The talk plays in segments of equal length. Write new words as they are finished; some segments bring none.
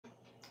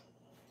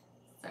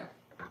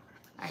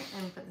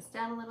Let me put this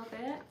down a little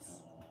bit.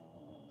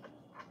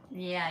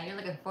 Yeah, you're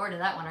looking forward to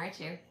that one, aren't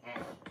you?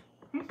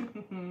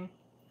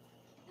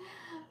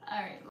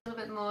 Alright, a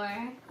little bit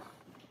more.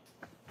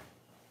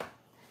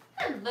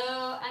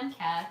 Hello, I'm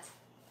Kat.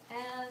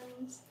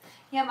 And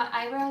yeah, my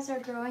eyebrows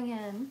are growing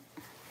in.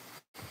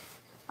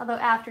 Although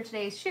after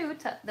today's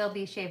shoot, they'll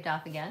be shaved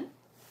off again.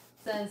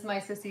 Since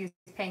my sissy is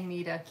paying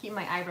me to keep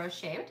my eyebrows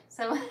shaved.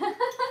 So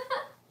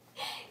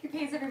he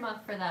pays every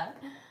month for that.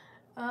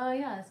 Oh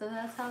yeah, so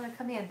that's how they're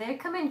coming in. They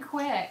come in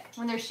quick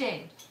when they're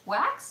shaved.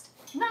 Waxed?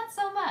 Not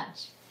so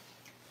much.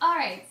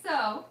 Alright,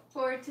 so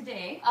for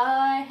today,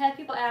 I had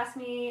people ask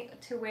me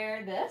to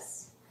wear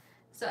this.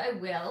 So I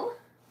will.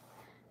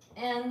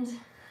 And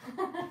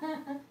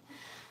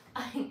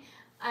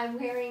I'm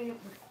wearing...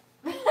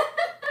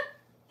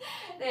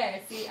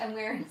 There, see, I'm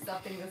wearing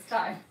something this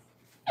time.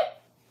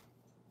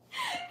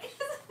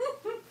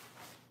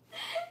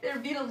 They're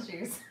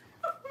Beetlejuice.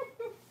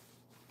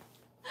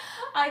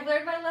 I've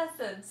learned my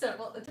lesson it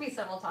took me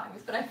several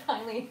times, but I'm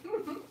finally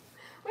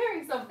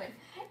wearing something.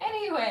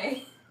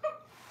 Anyway,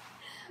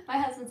 my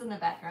husband's in the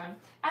background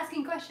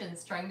asking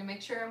questions, trying to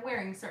make sure I'm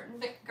wearing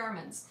certain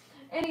garments.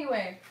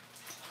 Anyway,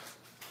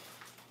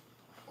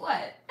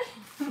 what?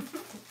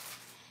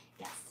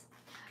 Yes.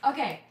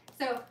 Okay,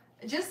 so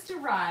just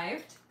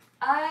arrived.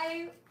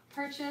 I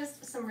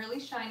purchased some really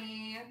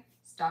shiny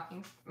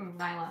stockings,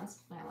 nylons.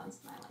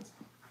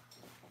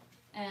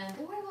 And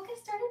we'll get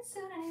started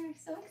soon. I'm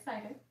so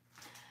excited.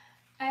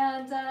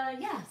 And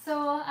yeah,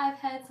 so I've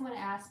had someone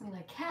ask me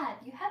like,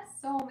 Kat, you have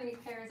so many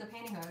pairs of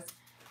pantyhose.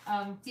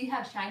 Do you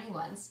have shiny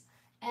ones?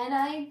 And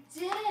I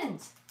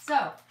didn't.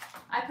 So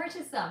I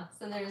purchased some.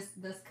 So there's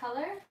this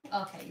color.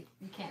 Okay,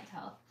 you can't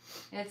tell.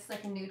 It's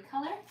like a nude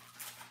color.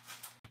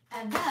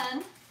 And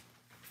then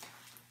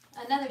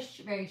another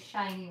very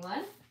shiny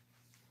one.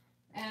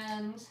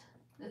 And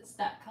it's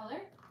that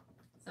color.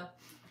 So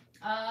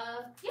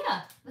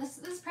yeah, this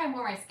is probably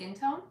more my skin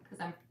tone because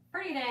I'm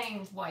pretty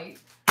dang white.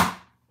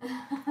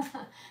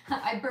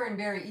 I burn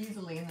very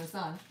easily in the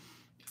sun.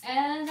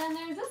 And then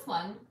there's this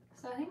one.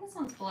 So I think this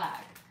one's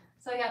black.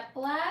 So I got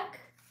black,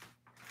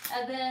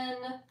 and then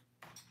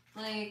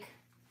like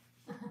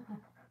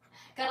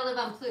gotta live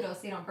on Pluto so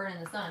you don't burn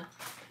in the sun.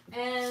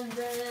 And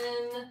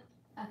then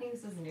I think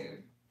this is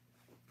nude.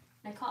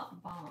 They call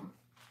it bomb.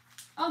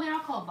 Oh, they're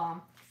all called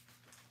bomb.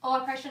 Oh,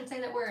 I probably shouldn't say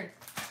that word.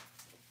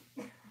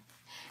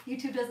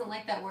 YouTube doesn't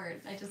like that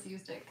word. I just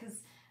used it because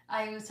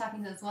I was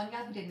talking to this one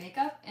guy who did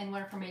makeup, and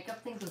one of her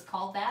makeup things was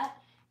called that.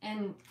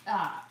 And,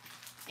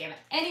 damn it.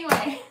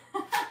 Anyway,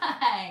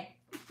 hi.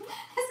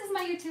 This is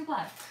my YouTube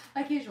live,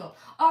 like usual.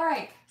 All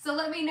right, so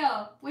let me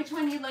know which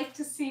one you'd like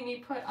to see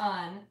me put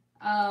on.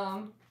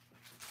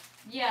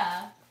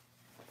 Yeah.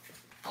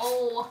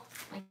 Oh,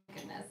 my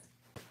goodness.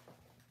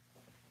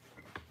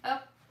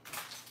 Oh.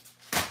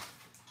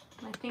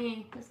 My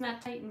thingy is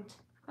not tightened.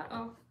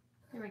 Uh-oh.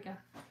 Here we go.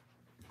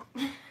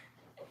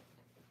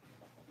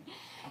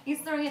 He's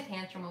throwing a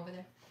tantrum over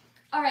there.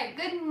 All right,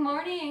 good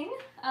morning,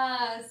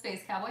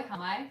 Space Cowboy. How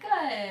am I?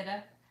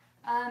 Good.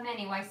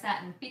 Manny, why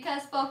satin?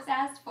 Because folks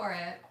asked for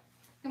it.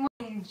 Good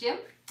morning, Jim.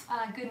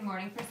 Good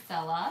morning,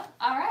 Priscilla.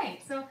 All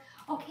right, so,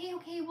 okay,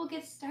 we'll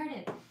get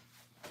started.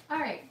 All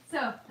right,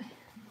 so,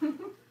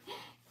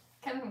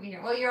 come over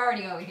here. Well, you're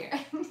already over here.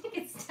 You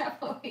can step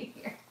over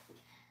here.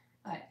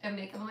 All right, do I have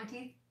makeup on my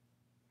teeth?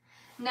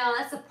 No,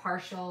 that's a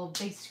partial.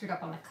 They screwed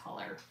up on the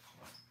color.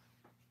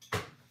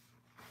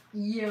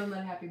 Yeah, I'm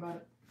not happy about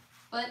it.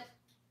 But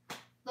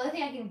the only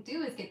thing I can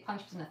do is get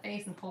punched in the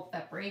face and hope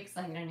that breaks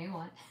so I get a new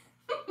one.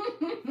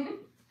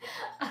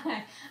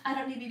 I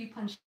don't need to be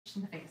punched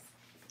in the face.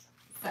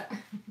 So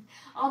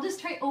I'll just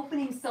try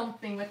opening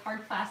something with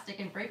hard plastic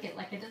and break it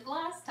like I did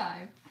last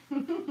time.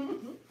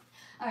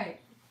 Alright.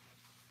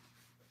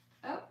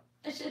 Oh,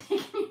 I should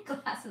take your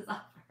glasses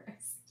off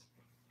first.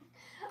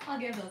 I'll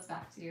give those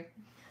back to you.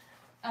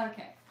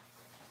 Okay.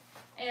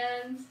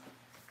 And,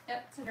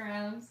 yep, turn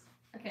around.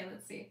 Okay,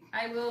 let's see.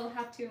 I will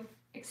have to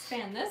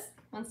expand this.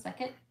 1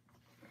 second.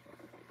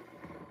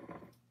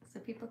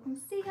 So people can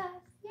see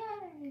us.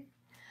 Yay!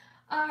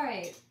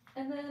 Alright,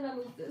 and then I'll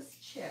move this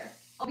chair.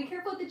 I'll be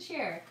careful with the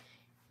chair.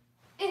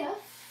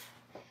 If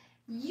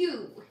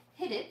you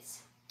hit it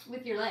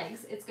with your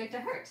legs, it's going to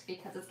hurt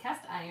because it's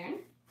cast iron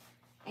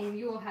and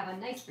you will have a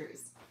nice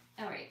bruise.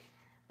 Alright,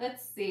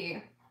 let's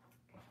see.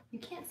 You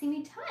can't see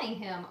me tying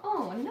him.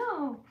 Oh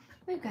no,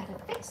 we've got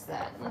to fix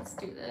that. Let's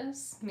do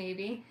this,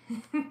 maybe.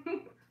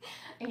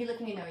 Are you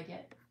looking annoyed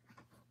yet?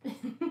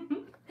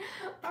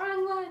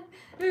 Wrong one.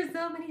 There's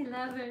so many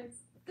levers.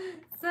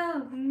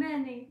 So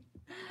many.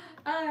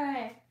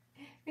 Alright,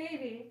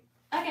 maybe.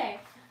 Okay,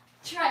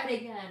 try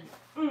it again.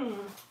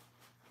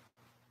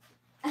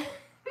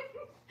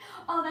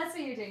 Oh, that's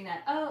what you're doing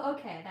that. Oh,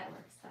 okay, that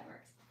works, that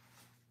works.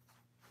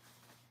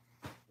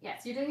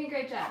 Yes, you're doing a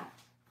great job.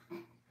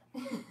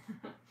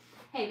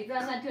 Hey,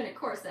 because I'm not doing a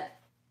corset.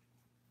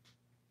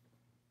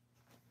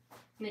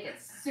 Make it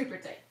super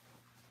tight.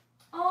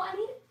 Oh, I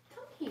need to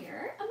come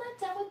here. I'm not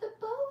done with the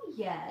bow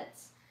yet.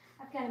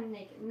 I've got to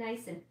make it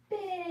nice and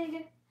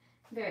big.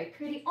 Very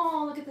pretty.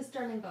 Oh, look at this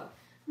darling bow.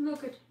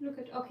 Look at,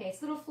 okay,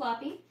 it's a little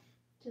floppy,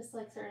 just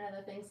like certain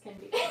other things can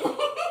be.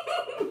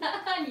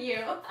 Not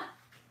you.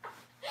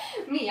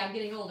 Me, I'm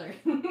getting older.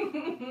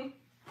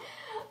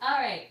 All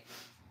right,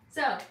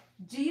 so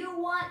do you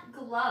want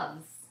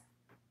gloves?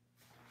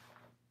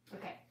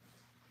 Okay.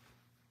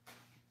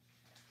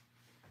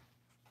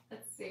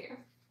 Let's see.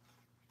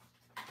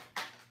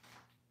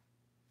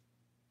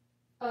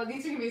 Oh,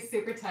 these are gonna be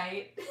super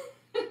tight.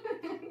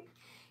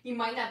 You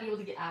might not be able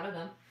to get out of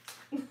them.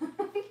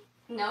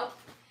 Nope.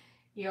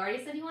 You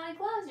already said you wanted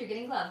gloves. You're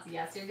getting gloves.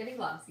 Yes, you're getting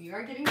gloves. You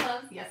are getting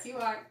gloves. Yes, you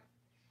are.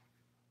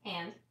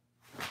 Hand.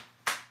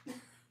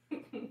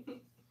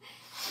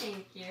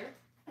 Thank you.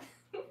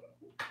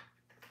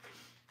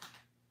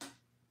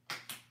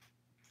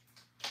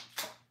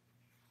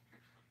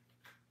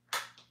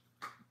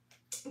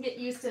 Get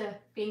used to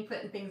being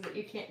put in things that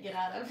you can't get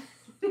out of.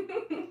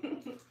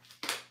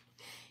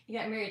 You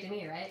got married to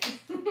me, right?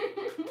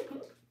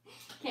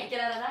 Can't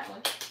get out of that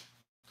one.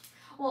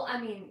 Well,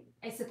 I mean,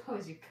 I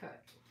suppose you could.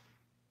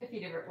 A few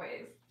different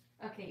ways.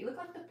 Okay, you look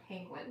like the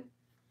penguin.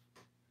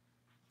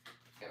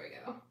 There we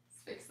go.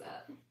 Let's fix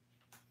that.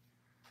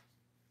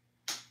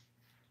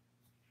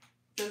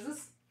 Does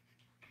this...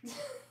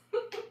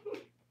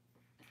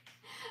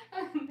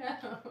 Oh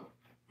no.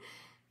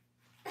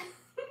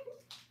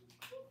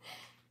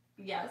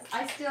 Yes,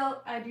 I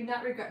do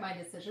not regret my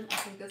decision. I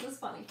think this is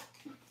funny.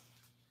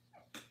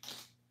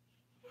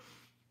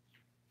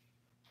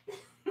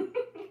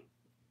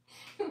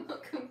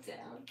 Welcome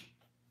down.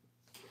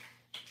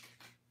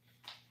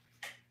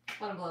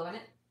 Want to blow in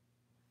it?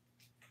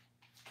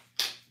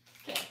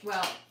 Okay,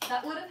 well,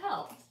 that would have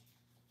helped.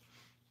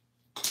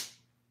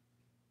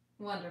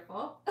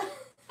 Wonderful.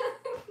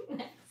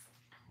 Next.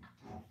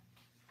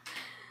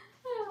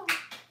 Oh.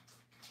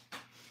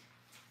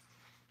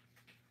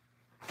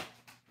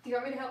 Do you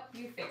want me to help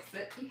you fix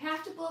it? You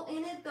have to blow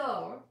in it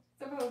though.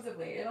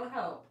 Supposedly, it'll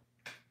help.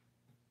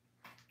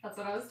 That's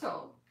what I was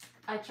told.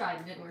 I tried,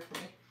 it didn't work for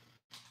me.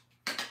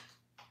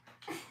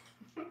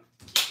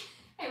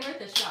 Hey, worth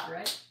a shot,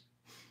 right?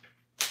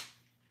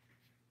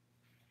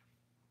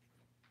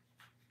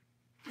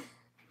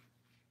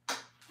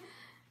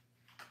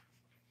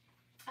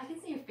 I can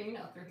see your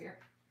fingernail through here.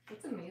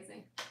 That's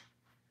amazing.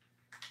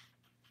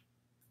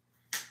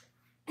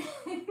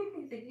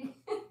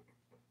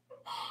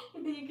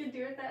 You think you can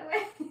do it that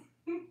way?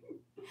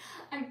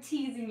 I'm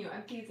teasing you.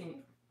 I'm teasing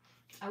you.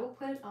 I will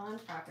put it on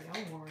proper.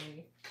 Don't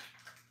worry.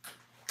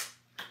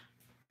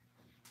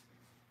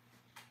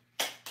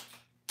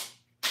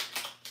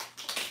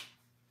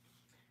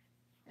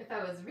 If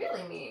I was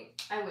really mean,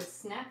 I would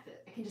snap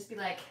it. I can just be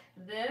like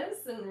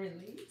this and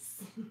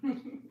release.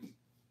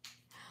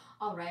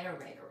 All right.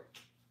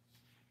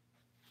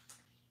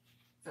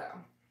 So,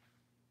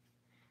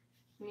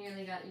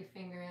 nearly got your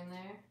finger in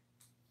there.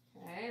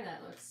 Okay,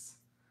 that looks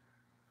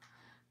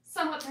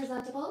somewhat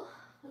presentable.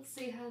 Let's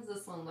see, how's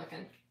this one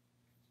looking?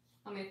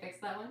 Want me to fix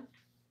that one?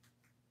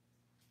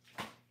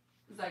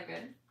 Is that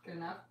good? Good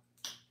enough?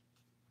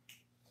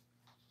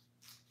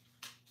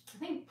 I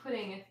think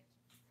putting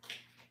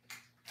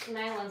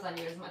nylons on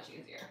you is much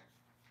easier.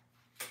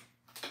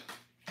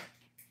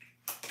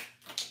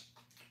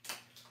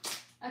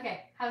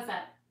 Okay, how's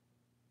that?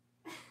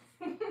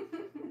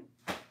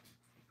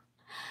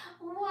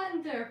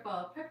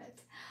 Wonderful,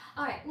 perfect.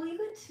 All right, well, you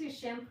go to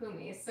shampoo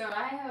me, so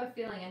I have a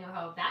feeling I know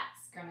how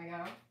that's gonna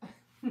go.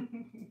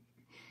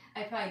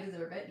 I probably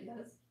deserve it,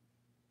 yes.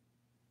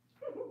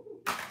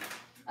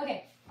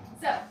 Okay,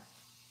 so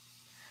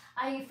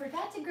I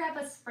forgot to grab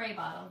a spray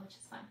bottle, which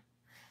is fine.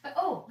 But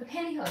oh, the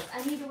pantyhose.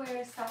 I need to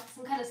wear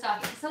some kind of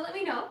stocking. So let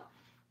me know.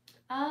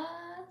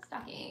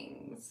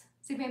 Stockings.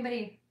 See if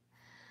anybody.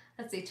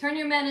 Let's see. Turn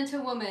your man into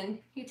a woman.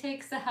 He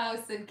takes the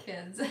house and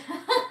kids.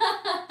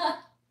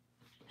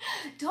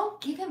 Don't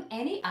give him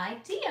any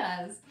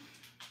ideas.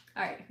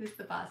 All right, who's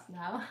the boss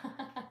now?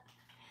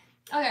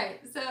 Okay,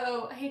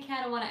 so hey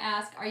Kat, I want to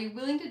ask, are you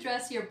willing to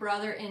dress your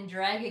brother in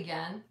drag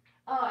again?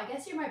 Oh, I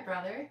guess you're my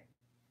brother.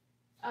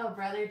 Oh,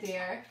 brother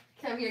dear.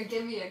 Come here,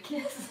 give me a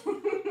kiss.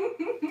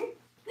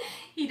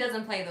 He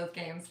doesn't play those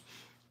games.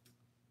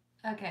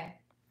 Okay.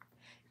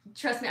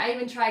 Trust me, I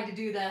even tried to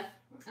do the,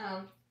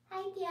 hi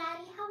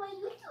Daddy, how are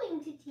you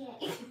doing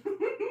today?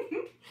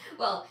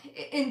 Well,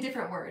 in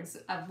different words.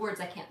 Words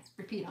I can't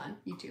repeat on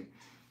YouTube.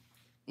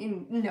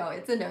 No,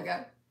 it's a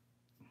no-go.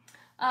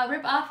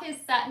 Rip off his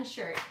satin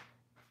shirt.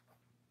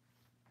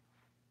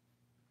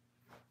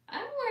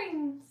 I'm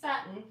wearing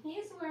satin.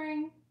 He's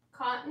wearing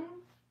cotton.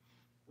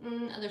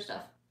 Other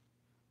stuff.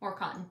 More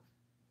cotton.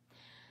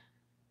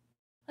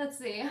 Let's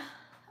see.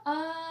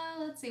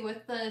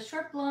 With the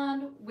short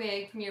blonde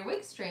wig from your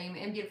wig stream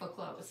and beautiful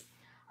clothes.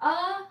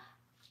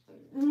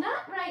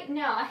 Not right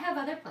now. I have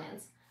other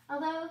plans.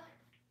 Although,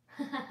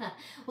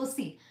 we'll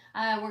see.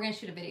 We're going to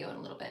shoot a video in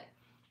a little bit.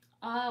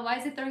 Why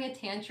is he throwing a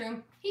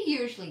tantrum? He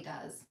usually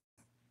does.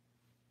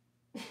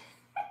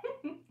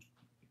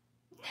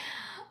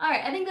 All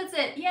right, I think that's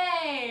it.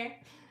 Yay!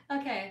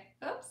 Okay.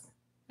 Oops.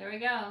 There we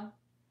go.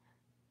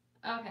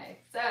 Okay,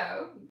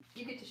 so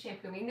you get to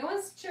shampoo me. No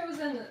one's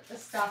chosen a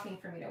stocking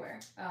for me to wear.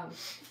 I'm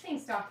saying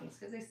stockings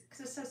because it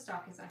says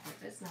stockings on here,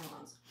 but it's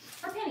nylons.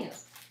 Or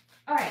pantyhose.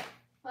 Alright,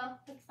 well,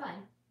 that's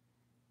fine.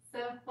 So,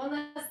 one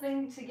last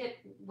thing to get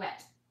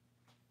wet.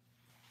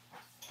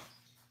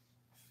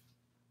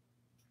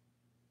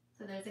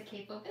 So there's a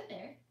cape over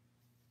there.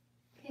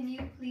 Can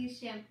you please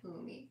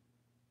shampoo me?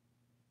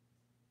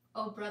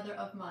 Oh, brother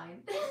of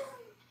mine.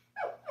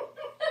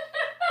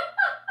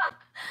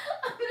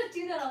 I'm gonna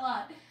do that a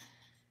lot.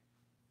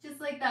 Just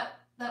like that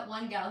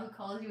one gal who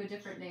calls you a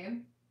different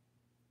name.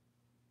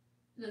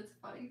 That's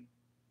funny.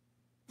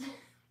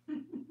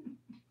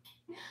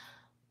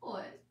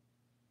 What?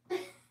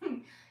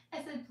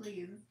 I said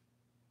please.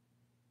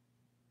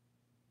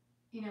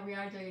 You know, we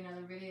are doing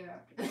another video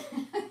after this.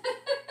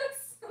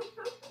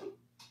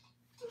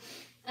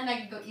 And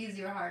I could go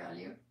easy or hard on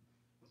you.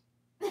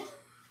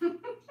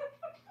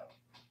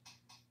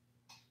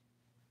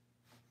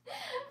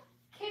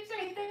 Cape's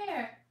right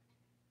there.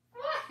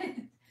 What?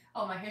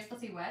 Oh, my hair's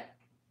supposed to be wet?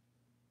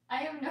 I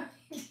have no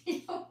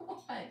idea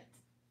what.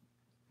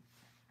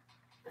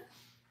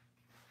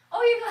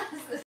 Oh, your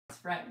glasses.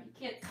 That's right. You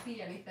can't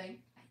see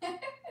anything.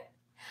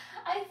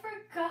 I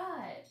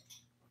forgot.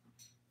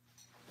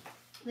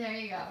 There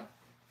you go.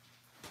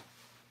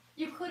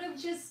 You could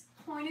have just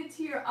pointed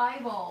to your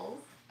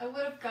eyeballs. I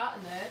would have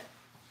gotten it.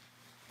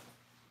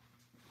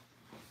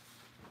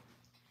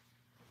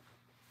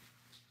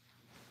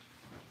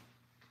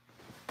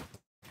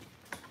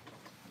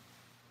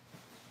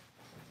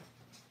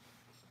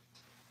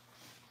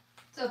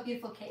 So a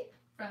beautiful cape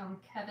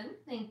from Kevin.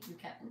 Thank you,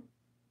 Kevin.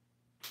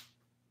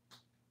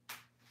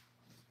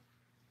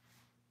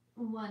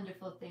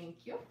 Wonderful,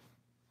 thank you.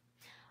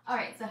 All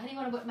right, so how do you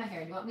want to whip my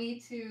hair? Do you want me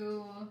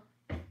to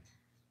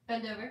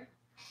bend over?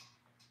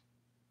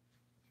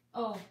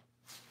 Oh,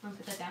 want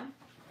to put that down?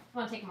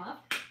 Want to take them off?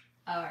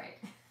 All right.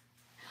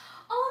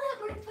 All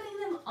that work putting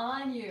them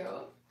on you.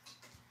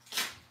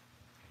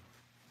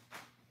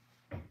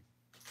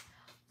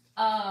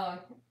 Oh,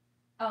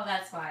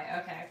 that's why.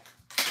 Okay,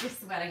 you're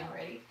sweating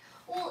already.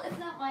 Well, it's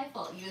not my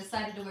fault. You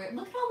decided to wear it.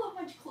 Look at how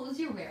much clothes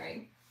you're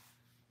wearing.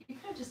 You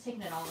could have just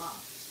taken it all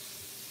off.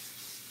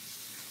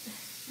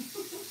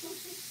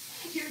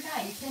 You're a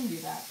guy, you can do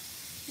that.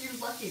 You're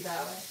lucky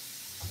that way.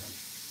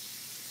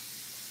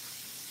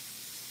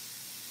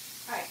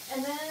 Alright,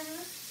 and then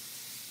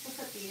we'll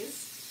put these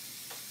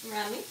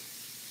around me.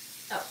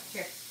 Oh,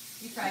 here.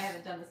 You probably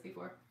haven't done this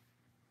before.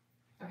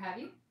 Or have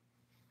you?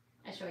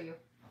 I show you.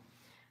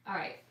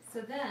 Alright,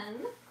 so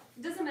then,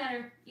 it doesn't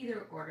matter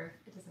either order.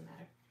 It doesn't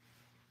matter.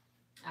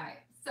 Alright,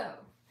 so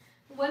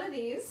one of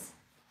these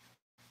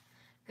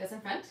goes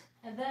in front,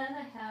 and then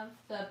I have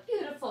the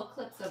beautiful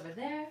clips over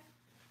there,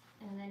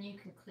 and then you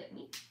can clip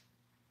me.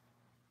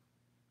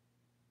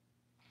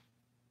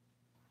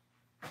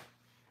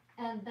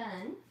 And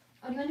then,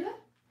 oh, do you want to do it?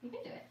 You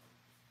can do it.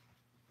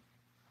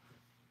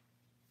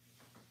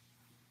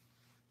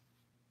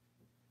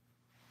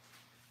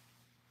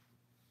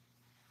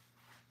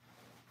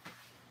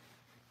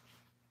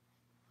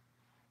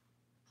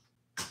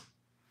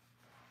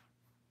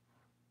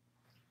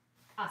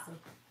 Awesome.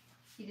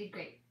 You did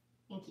great.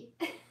 Thank you.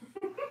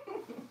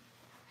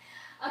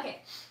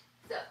 Okay,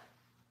 so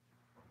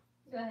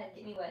go ahead,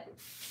 get me wet.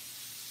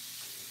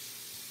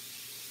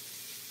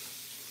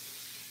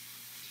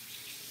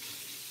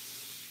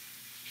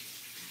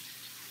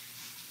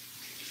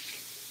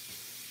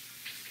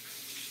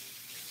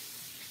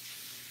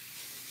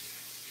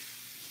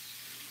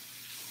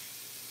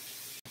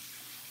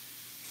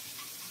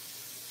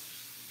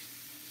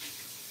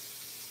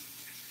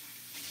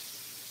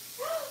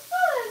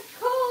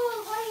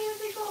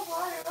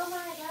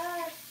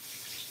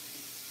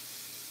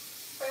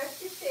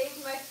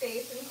 My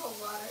face in cold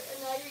water,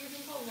 and now you're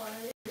using cold water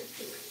in your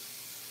too.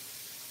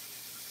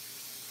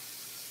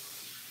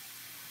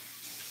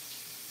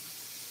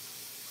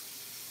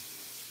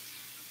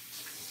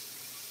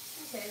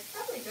 Okay, it's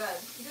probably good.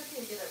 You just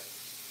need to get it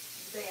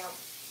damp.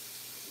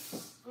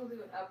 We'll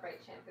do an upright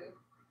shampoo.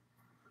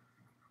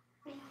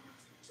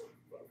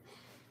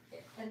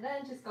 Okay, and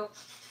then just go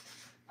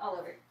all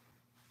over.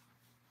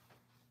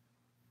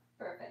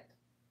 Perfect.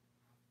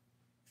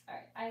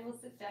 Alright, I will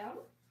sit down.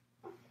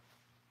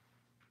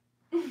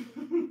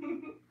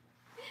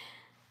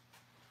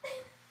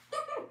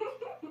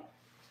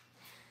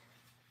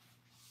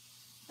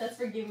 That's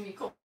for giving me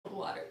cold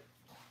water.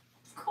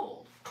 It's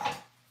cold.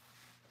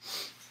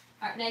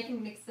 Alright, now you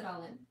can mix it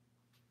all in.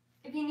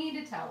 If you need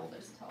a towel,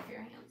 there's a towel for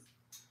your hands.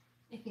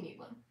 If you need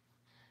one.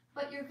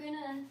 But you're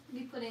gonna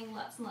be putting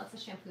lots and lots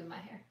of shampoo in my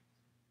hair.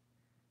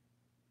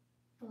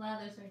 The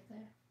lather's right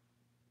there.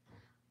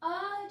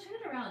 Turn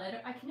it around.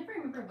 I can never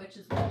remember which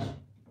is which.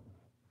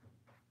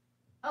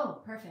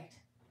 Oh, perfect.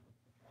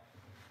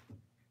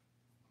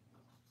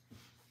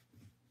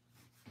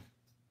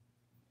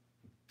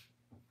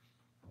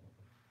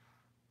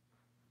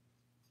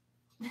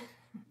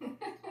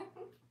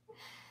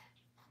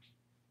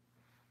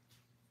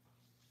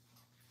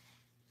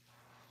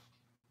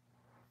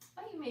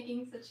 Why are you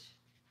making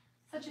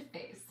such a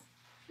face?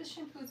 This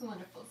shampoo is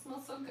wonderful. It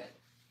smells so good.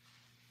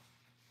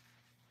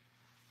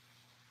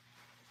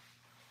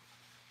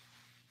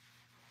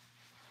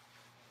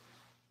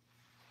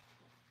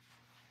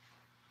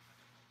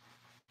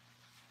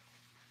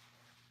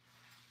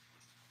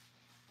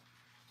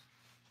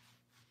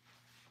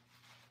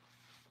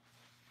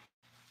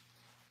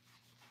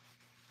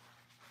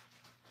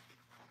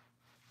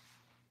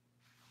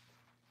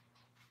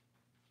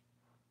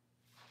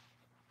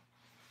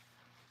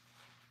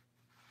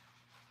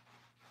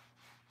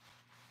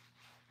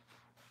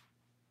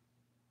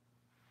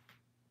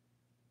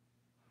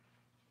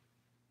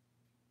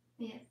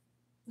 Yes.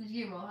 Did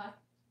you Moha?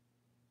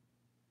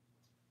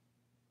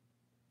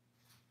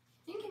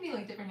 You can give me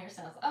like different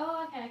hairstyles.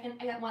 Oh, okay.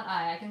 I got one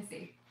eye. I can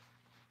see.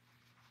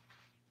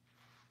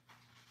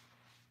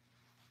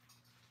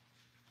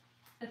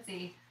 Let's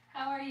see.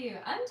 How are you?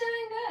 I'm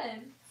doing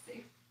good. Let's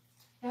see.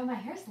 Oh, my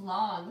hair's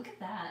long. Look at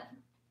that.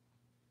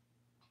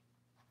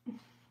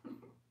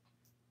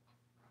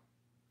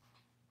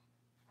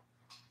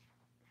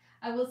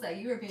 I will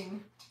say, you are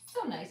being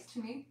so nice to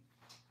me.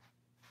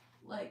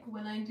 Like,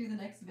 when I do the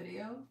next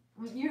video,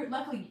 you're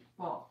lucky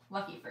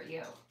for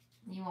you.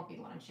 You won't be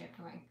the one I'm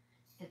shampooing.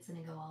 It's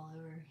gonna go all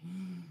over.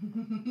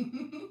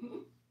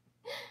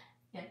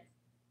 Yes.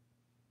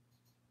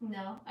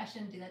 No, I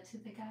shouldn't do that to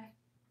the guy.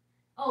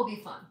 Oh, it'll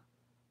be fun.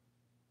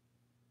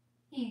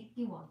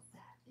 He wants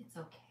that. It's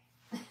okay.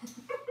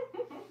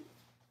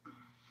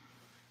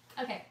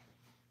 Okay.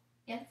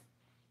 Yes?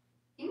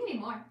 You can give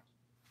me more.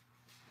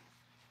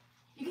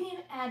 You can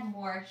even add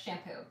more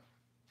shampoo.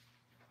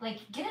 Like,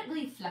 get it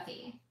really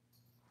fluffy.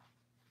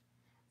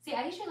 See,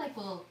 I usually like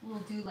will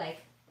do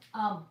like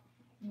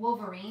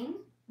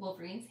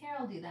Wolverine's hair.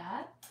 I'll do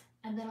that,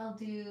 and then I'll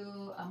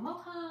do a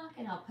mohawk,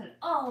 and I'll put it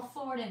all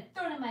forward and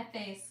throw it in my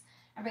face,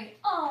 and bring it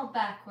all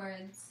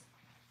backwards.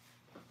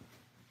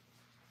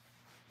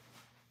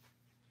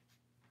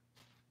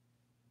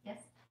 Yes,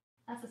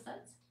 that's the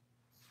studs.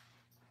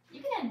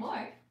 You can add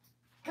more.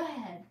 Go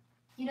ahead.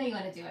 You know you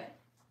want to do it.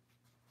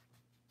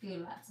 Do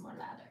lots more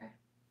lather.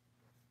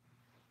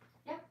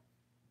 Yep,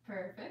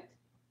 perfect.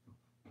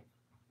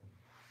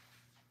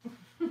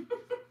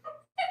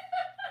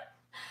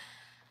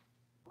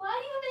 Why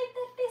do you make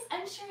that face?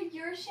 I'm sure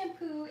your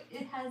shampoo,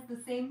 it has the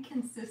same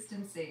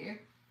consistency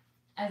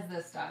as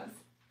this does.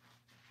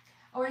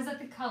 Or is it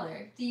the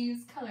color? Do you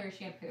use color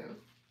shampoo?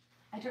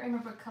 I don't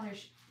remember what color.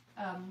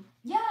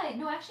 Yeah,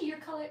 no, actually your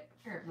color,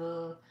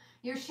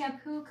 your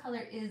shampoo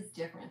color is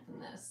different than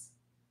this.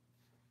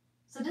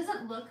 So does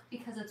it look,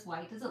 because it's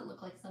white, does it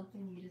look like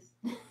something you just...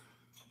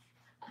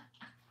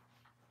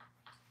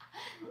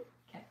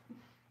 Okay.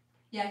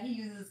 Yeah, he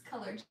uses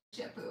colored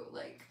shampoo.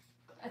 Like,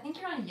 I think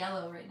you're on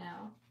yellow right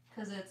now,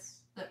 because it's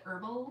the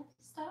herbal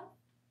stuff.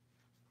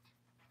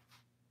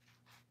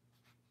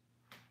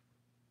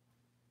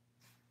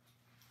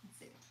 Let's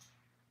see.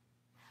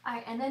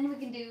 Alright, and then we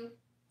can do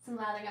some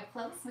lathering up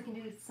close. We can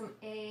do some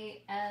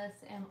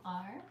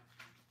ASMR.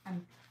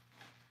 I'm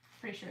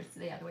pretty sure it's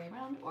the other way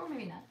around, or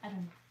maybe not. I don't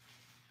know.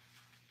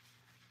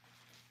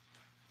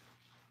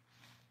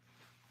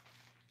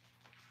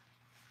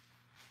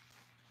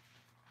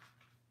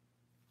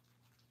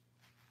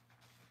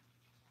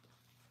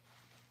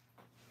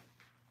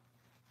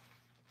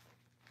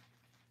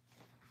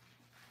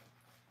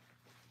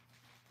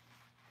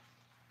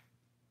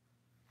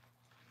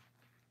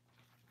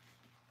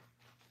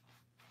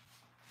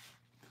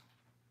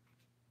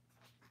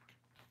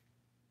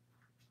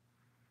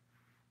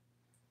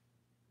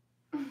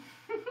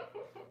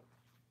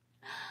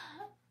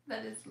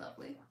 That is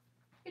lovely.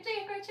 You're doing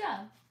a great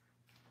job.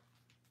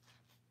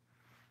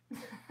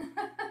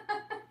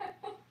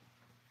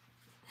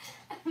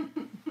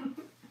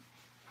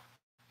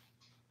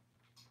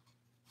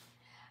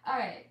 All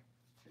right.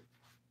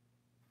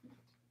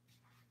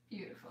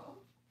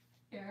 Beautiful.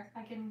 Here,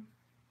 I can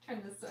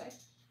turn this way.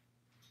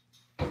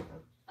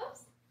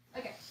 Oops.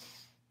 Okay.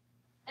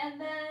 And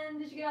then,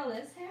 did you get all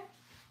this here?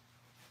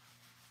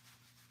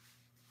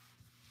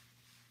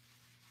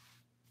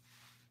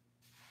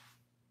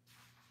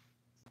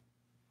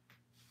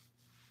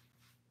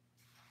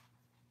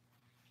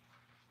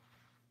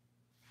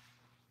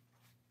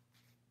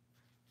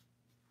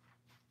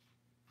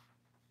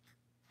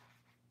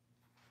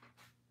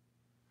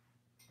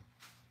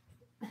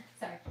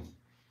 Sorry.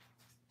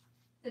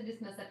 Did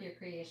just mess up your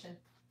creation.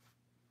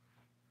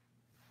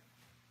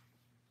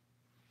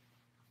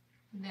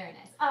 Very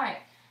nice. All right.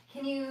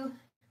 Can you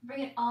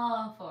bring it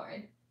all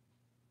forward?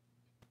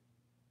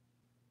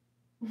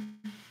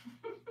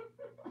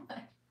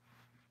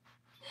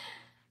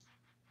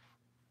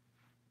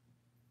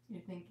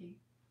 You're thinking,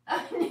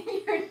 oh,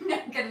 you're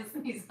not gonna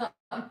sneeze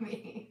on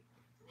me.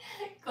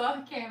 Go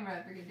off camera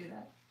if you're gonna do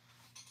that.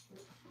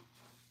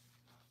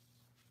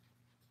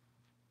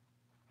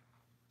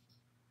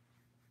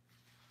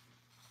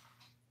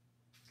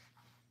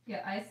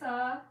 Yeah, I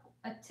saw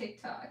a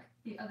TikTok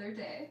the other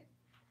day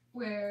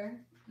where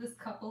this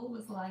couple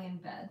was lying in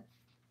bed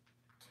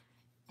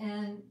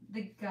and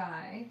the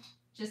guy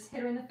just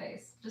hit her in the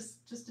face, just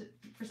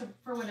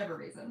for whatever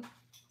reason.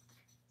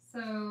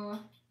 So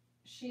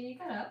she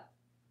got up,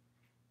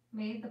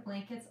 made the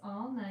blankets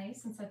all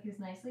nice, and so he was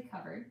nicely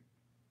covered.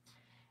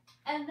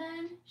 And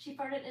then she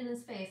farted in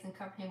his face and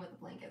covered him with the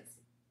blankets.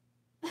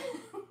 That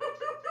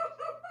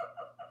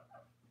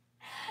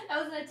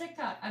was on a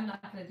TikTok. I'm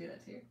not going to do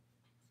that to you.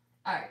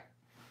 All right.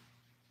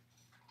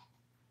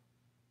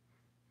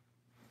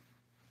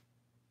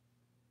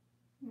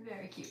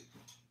 Very cute.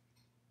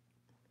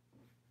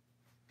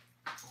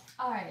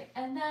 All right,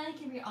 and then you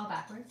can be all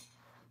backwards.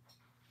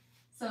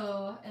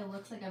 So it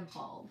looks like I'm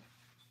bald.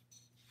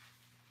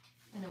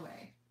 In a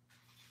way.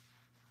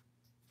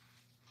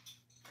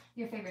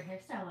 Your favorite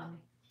hairstyle on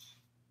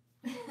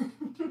me.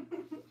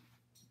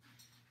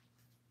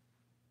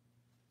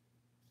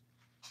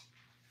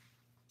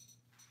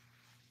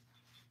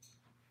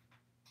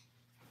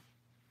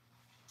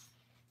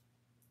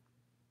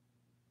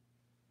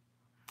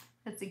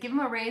 Let's see, give him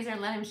a razor and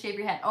let him shave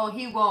your head. Oh,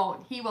 he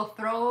won't. He will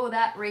throw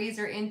that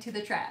razor into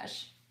the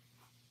trash.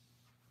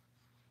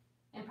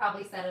 And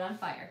probably set it on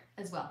fire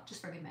as well, just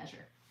for good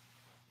measure.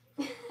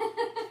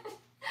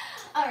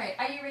 All right,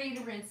 are you ready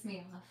to rinse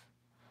me off?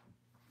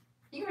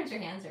 You can rinse your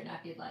hands right now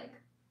if you'd like.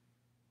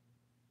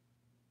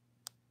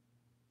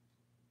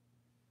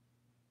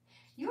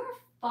 You are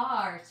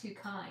far too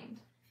kind.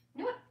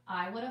 You know what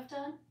I would have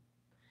done?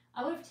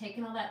 I would have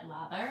taken all that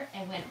lather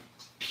and went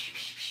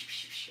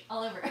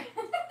all over.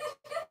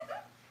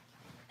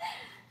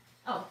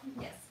 Oh,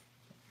 yes.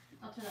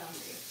 I'll turn that on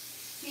for you.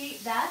 See,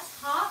 that's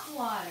hot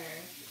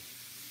water.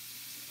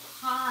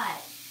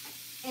 Hot.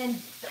 And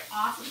the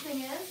awesome thing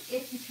is,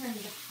 if you turn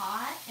the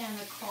hot and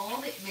the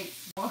cold, it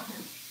makes warm.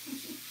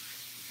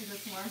 Is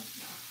this warm?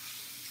 No.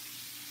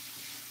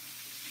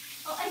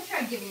 Oh, I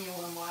tried giving you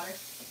warm water.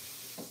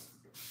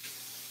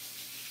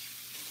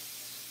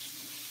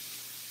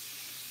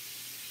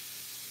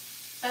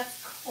 That's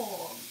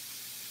cold.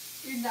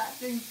 You're not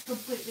doing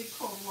completely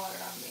cold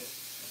water on me.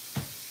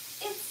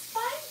 It's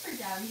fine for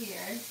down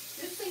here.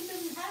 This sink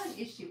doesn't have an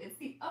issue. It's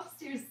the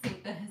upstairs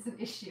sink that has an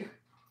issue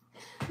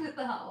with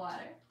the hot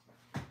water.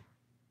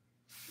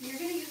 You're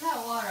gonna use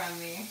hot water on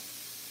me.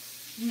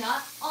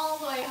 Not all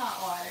the way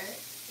hot water.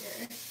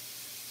 Here.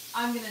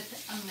 I'm gonna I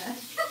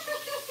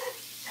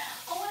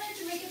wanted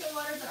to make it the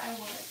water that I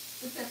want.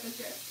 The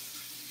temperature.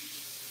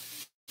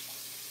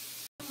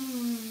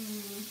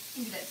 You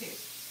can do that too.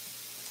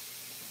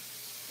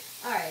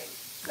 Alright,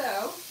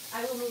 so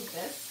I will move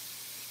this.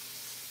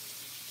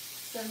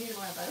 So neither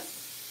one of us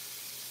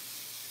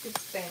is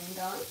banged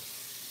on.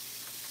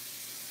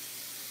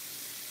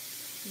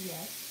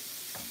 Yes.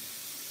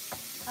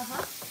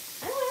 Uh-huh.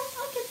 I will.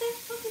 I'll get there.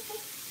 I'll get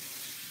there.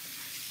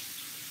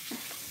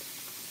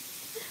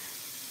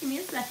 Give me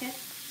a second.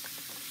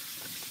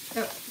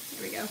 Oh,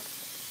 here we go.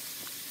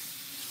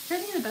 Try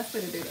to think of the best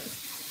way to do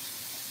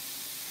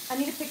this. I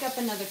need to pick up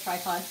another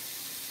tripod.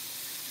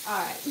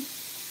 Alright.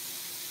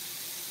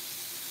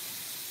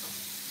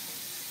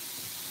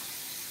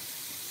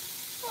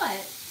 What?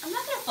 I'm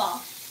not gonna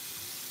fall.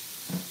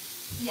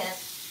 Yes.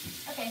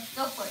 Okay,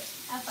 go for it.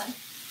 Have fun.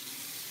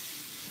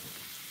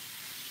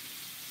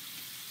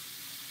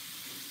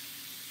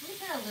 Let me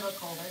turn a little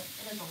colder.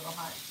 It is a little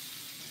hot.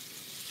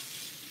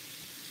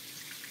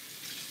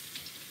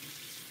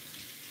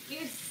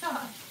 You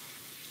suck.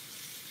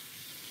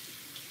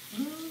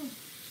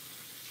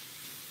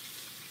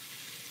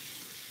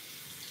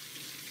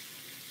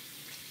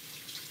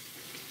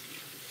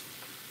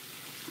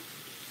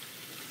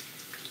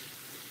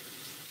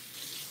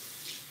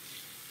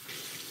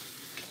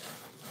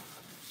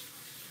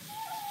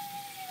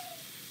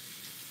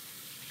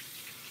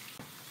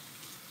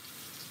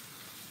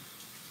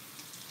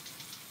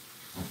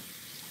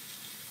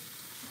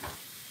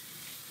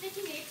 If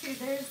you need to,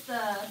 there's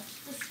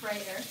the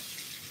sprayer.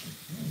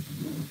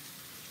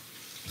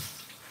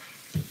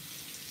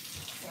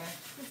 There.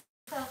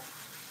 So,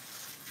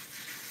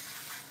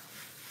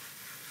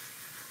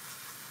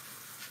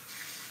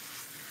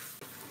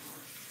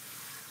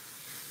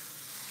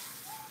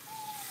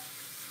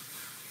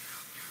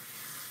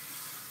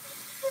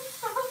 it's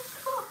so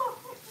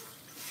cold.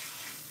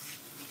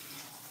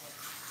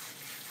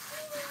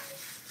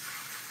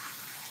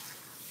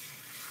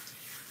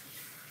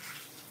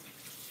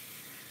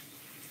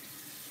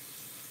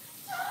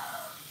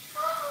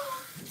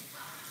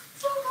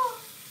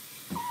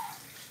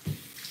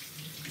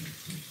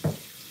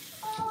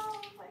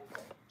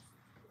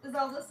 Is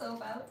all the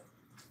soap out?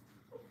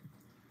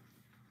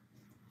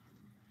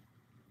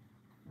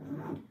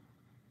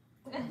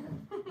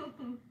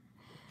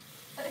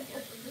 I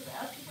guess I'm just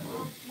asking for a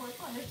little more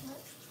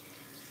punishment.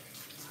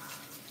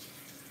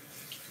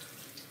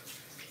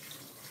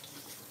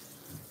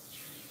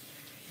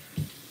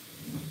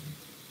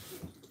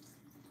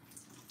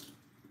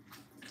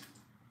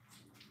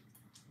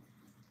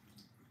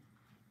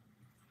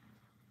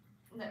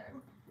 There.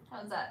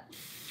 How's that?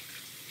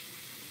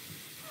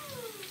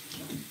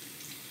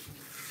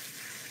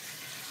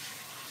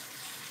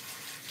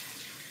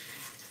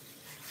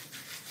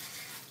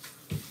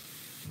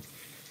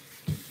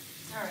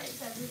 Alright,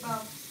 so I move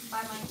out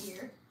by my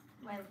ear,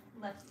 my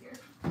left ear.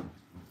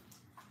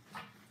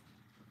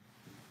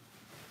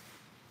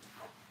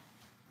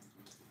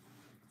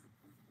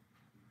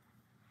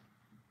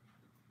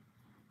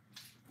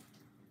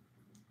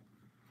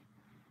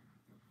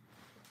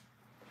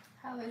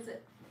 How is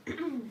it?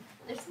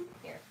 There's some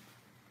here.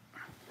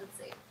 Let's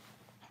see.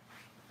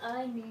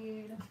 I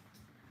need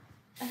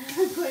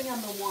putting on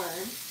the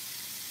warm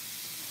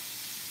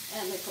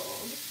and the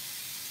cold.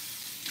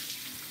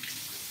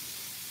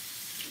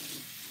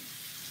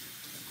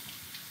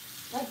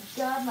 My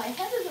God, my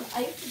head is an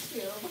ice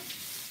cube.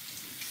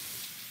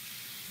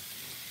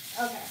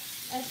 Okay,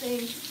 I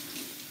think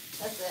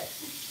that's it.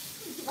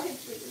 My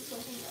sleep is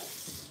waking up.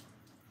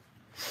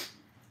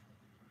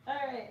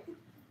 Alright.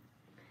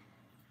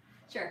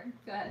 Sure,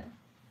 go ahead.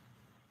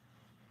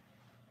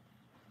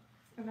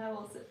 And I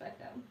will sit back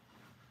down.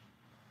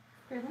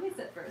 Here, let me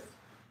sit first,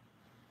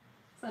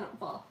 so I don't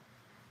fall.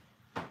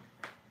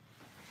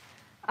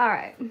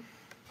 Alright.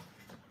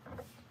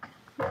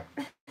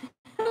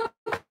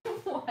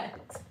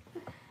 What?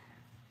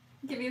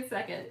 Give me a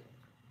second.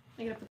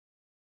 I gotta put...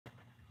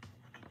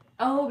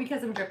 Oh,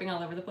 because I'm dripping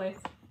all over the place.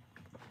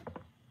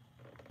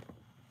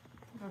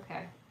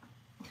 Okay.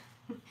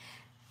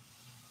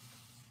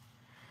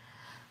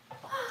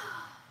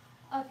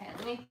 Okay,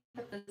 let me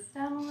put this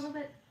down a little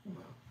bit.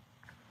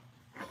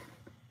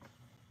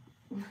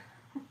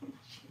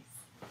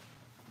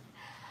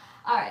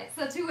 Alright,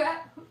 so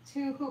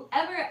to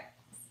whoever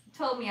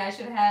told me I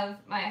should have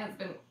my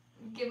husband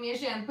give me a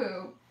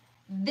shampoo,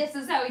 this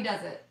is how he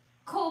does it.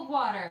 Cold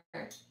water.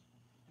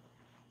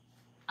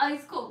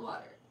 Ice cold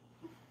water.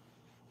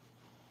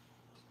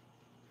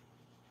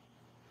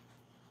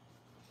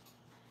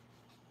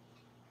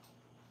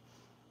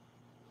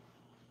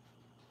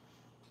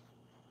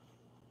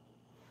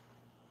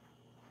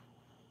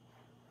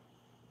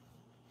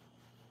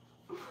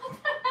 What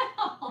the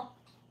hell?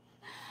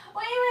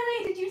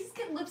 Wait. Did you just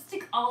get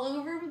lipstick all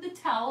over the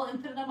towel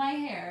and put it on my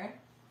hair?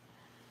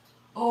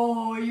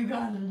 Oh, you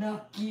got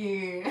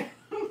lucky.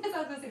 Because I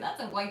was gonna say,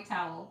 that's a white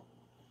towel.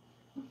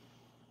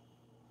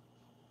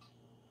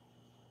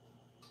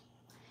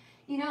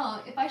 You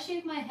know, if I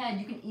shave my head,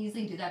 you can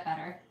easily do that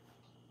better.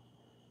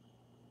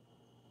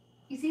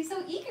 You seem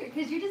so eager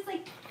because you're just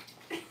like,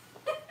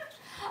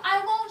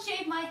 I won't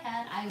shave my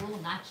head. I will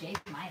not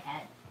shave my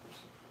head.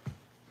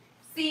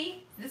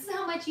 See, this is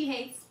how much he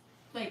hates,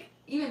 like,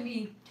 even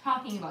me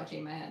talking about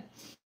shaving my head.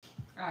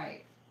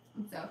 Alright,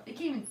 so they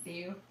can't even see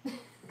you.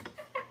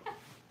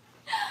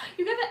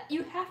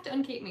 You have to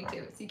uncape me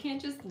too, so you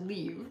can't just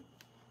leave.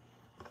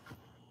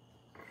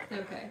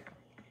 Okay,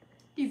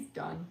 he's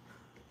done.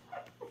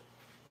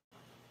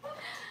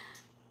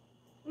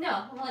 No,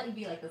 I'm gonna let you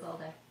be like this all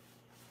day.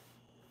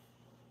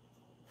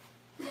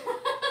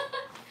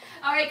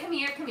 Alright, come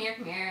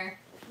here.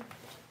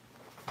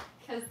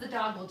 Because the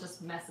dog will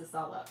just mess this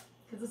all up.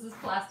 Because this is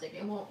plastic,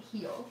 it won't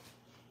heal.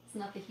 It's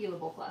not the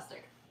healable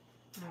plastic.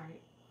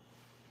 Alright.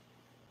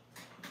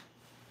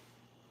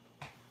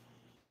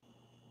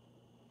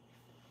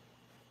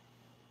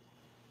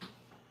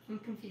 I'm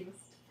confused.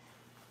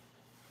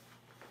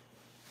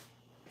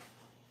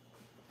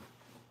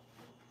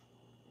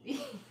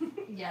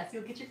 Yes,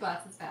 you'll get your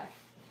glasses back.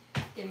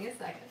 Give me a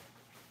second.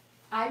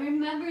 I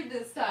remembered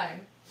this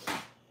time.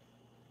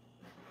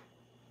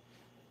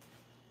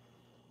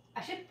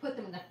 I should put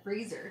them in the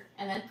freezer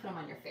and then put them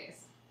on your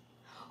face.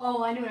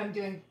 Oh, I know what I'm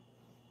doing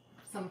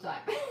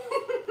sometime.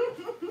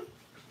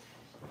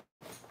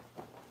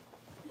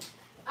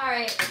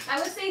 Alright, I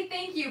would say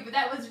thank you, but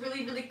that was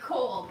really, really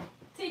cold.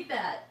 Take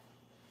that.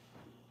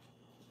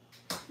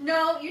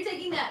 No, you're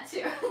taking that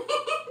too.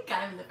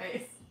 Got him in the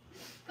face.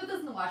 Put this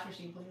in the wash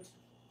machine, please.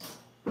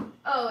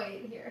 Oh,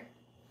 wait, here.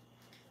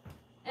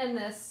 And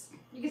this.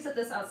 You can set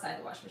this outside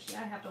the wash machine.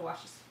 I have to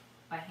wash this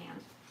by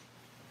hand.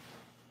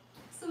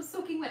 So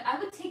soaking wet. I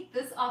would take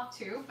this off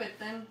too, but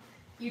then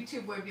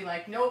YouTube would be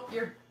like, nope,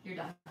 you're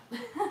done.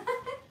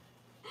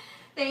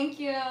 Thank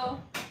you. Oh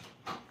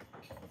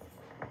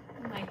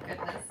my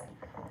goodness.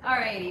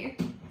 Alrighty.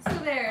 So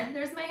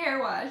there's my hair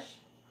wash.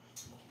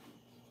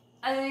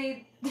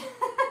 I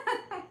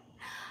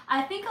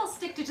think I'll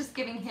stick to just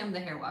giving him the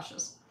hair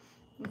washes.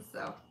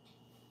 So,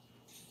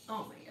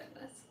 oh my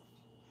goodness.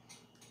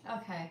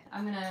 Okay,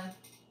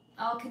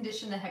 I'll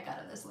condition the heck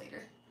out of this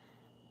later.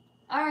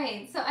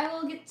 Alright, so I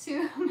will get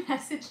to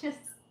messages.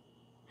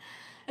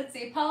 Let's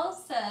see, Paul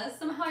says,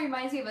 somehow he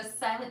reminds me of a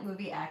silent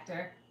movie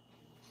actor.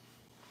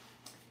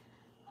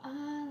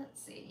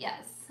 Let's see,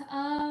 yes.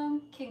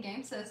 King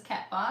Game says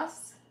Cat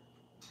Boss.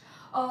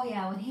 Oh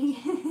yeah, when he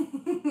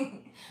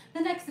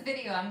the next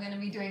video I'm gonna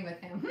be doing with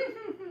him.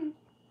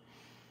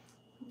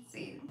 Let's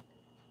see.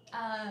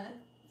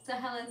 So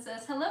Helen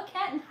says, hello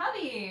Cat and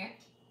hubby.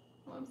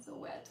 Oh, I'm so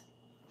wet.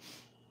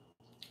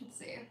 Let's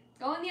see.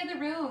 Go in the other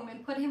room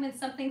and put him in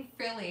something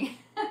frilly.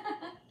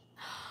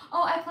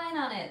 Oh, I plan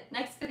on it.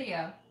 Next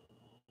video.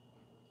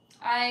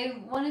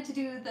 I wanted to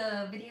do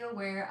the video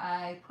where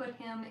I put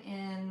him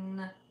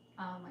in,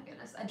 oh my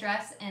goodness, a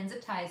dress and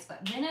zip ties,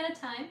 but one at a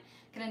time.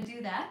 Gonna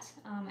do that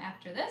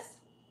after this.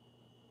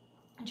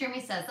 Jeremy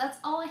says, that's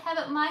all I have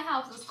at my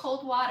house is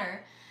cold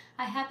water.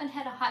 I haven't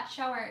had a hot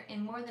shower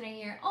in more than a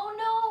year. Oh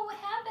no, what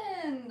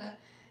happened?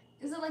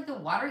 Is it like the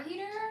water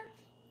heater?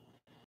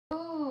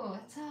 Oh,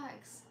 it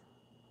sucks.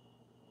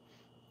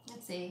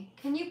 Let's see.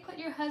 Can you put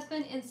your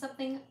husband in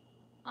something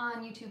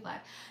on YouTube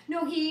Live.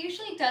 No, he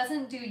usually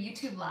doesn't do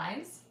YouTube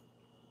Lives.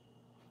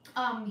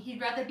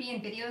 He'd rather be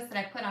in videos that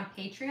I put on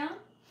Patreon.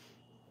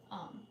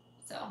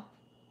 So,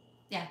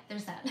 yeah,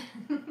 there's that.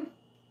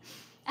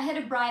 I had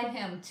to bribe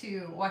him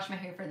to wash my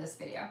hair for this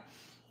video,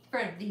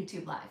 for the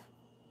YouTube Live.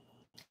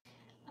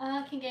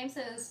 King Game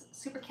says,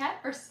 Super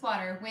Cat versus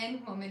Water,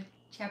 win, woman,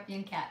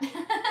 champion cat.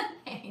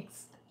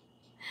 Thanks.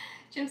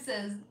 Jim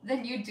says,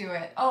 then you do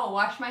it. Oh,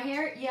 wash my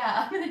hair?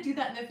 Yeah, I'm gonna do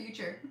that in the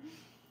future.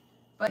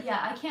 But yeah,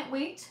 I can't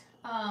wait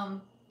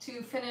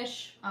to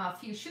finish a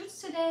few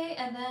shoots today,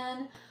 and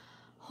then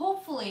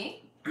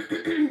hopefully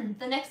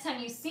the next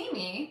time you see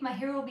me, my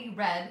hair will be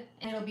red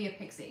and it'll be a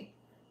pixie.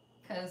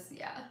 Cause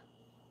yeah,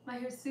 my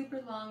hair's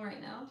super long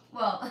right now.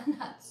 Well,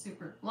 not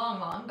super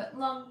long, but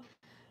long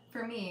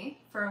for me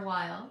for a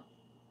while.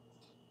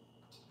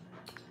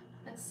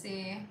 Let's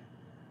see.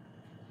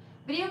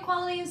 Video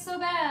quality is so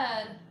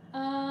bad.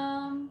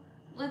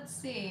 Let's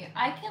see.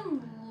 I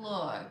can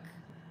look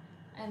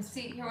and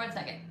see. Here, 1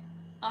 second.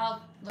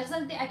 There's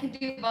something I can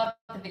do about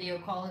the video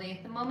quality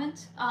at the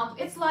moment.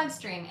 It's live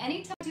stream.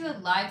 Anytime I do a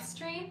live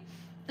stream,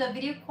 the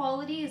video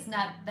quality is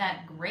not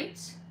that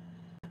great.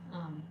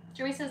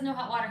 Jeremy says no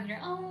hot water heater.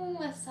 Oh,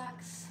 that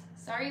sucks.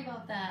 Sorry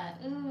about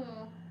that. Ooh.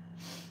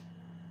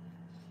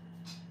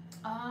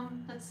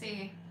 Let's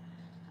see.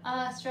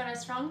 Strata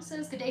Strong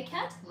says, good day,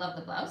 Kat. Love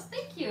the blouse.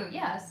 Thank you.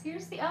 Yes,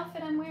 here's the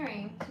outfit I'm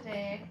wearing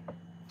today.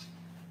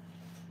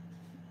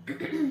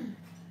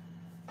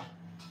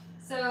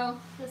 So,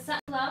 the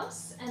satin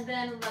blouse, and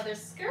then leather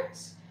skirt,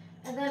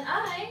 and then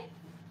I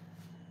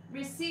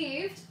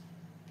received,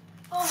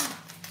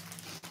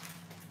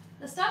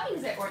 the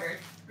stockings I ordered.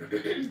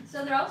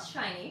 So they're all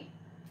shiny.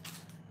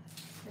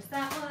 There's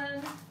that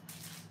one,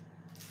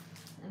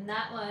 and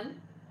that one,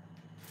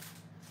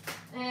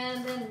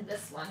 and then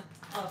this one.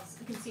 Oh,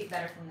 you can see it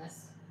better from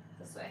this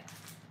way.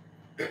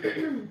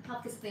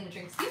 Help us clean the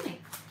drink, excuse me.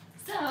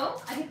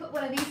 So, I can put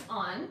one of these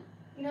on.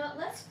 You know what,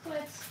 let's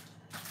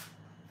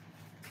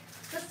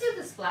do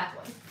this black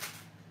one.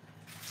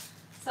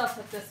 So I'll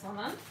put this one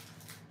on.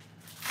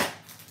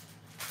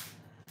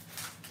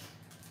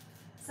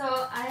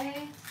 So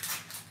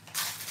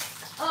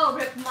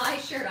rip my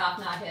shirt off,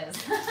 not his.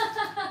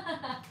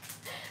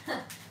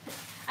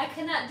 I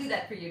cannot do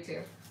that for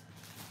YouTube.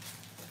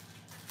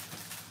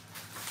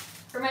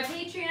 For my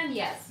Patreon,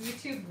 yes.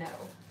 YouTube, no.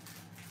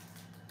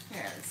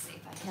 Here, let's see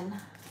if I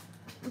can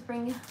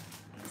bring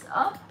these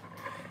up.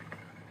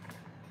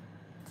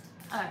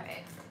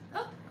 Alright.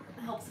 Oh,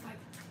 it helps if I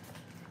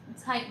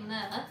tighten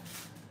that.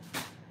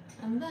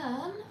 And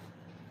then,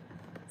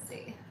 let's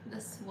see,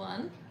 this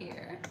one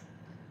here.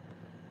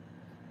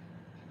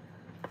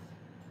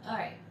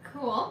 Alright,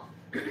 cool.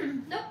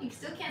 Nope, you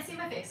still can't see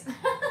my face.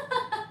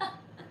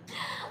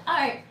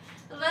 Alright,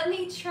 let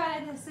me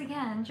try this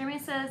again. Jeremy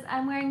says,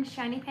 I'm wearing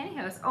shiny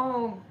pantyhose.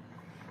 Oh,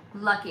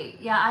 lucky.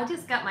 Yeah, I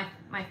just got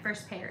my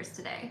first pairs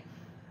today.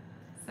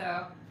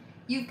 So,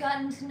 you've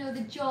gotten to know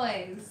the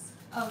joys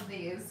of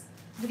these.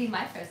 It'll be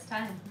my first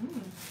time.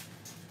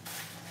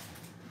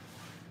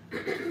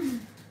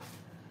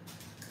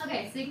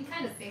 Okay, so you can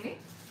kind of see me.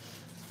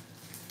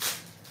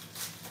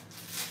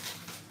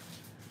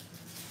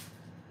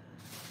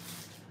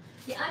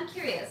 Yeah, I'm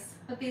curious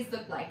what these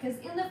look like, because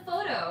in the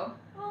photo,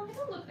 oh, they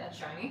don't look that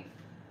shiny.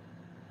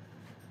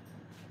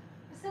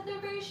 I said they're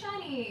very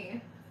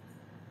shiny.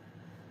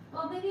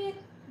 Well, maybe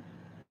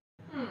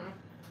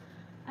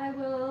I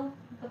will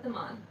put them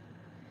on.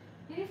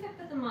 Maybe if I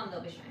put them on,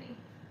 they'll be shiny.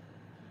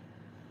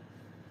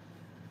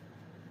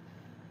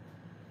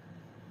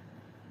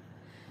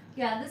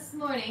 Yeah, this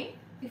morning,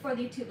 before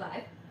the YouTube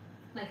Live,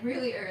 like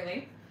really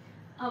early,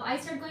 I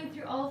started going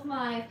through all of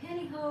my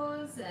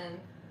pantyhose and,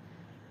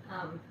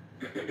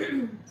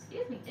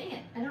 excuse me, dang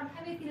it, I don't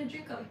have anything to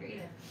drink over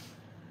here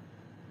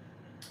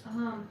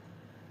either.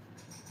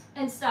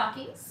 And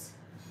stockings.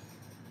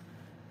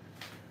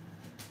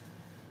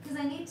 Because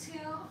I need to,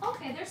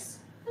 okay, there's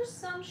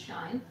some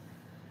shine.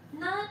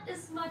 Not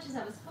as much as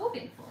I was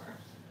hoping for.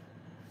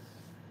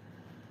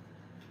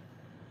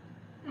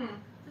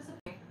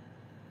 Disappointing.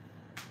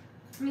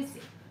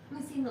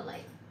 Let me see in the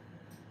light.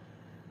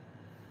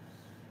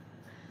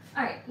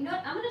 Alright, you know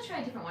what? I'm going to try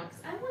a different one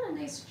because I want a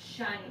nice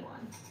shiny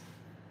one.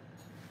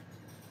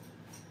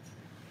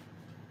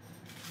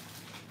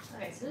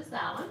 Alright, so there's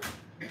that one.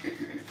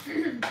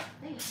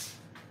 Dang it.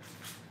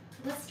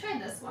 Let's try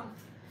this one.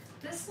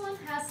 This one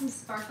has some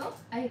sparkle,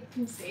 I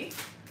can see.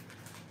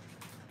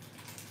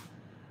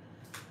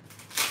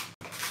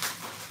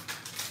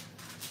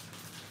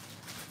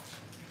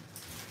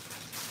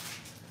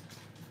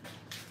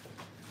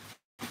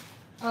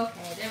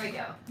 Okay, there we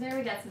go. There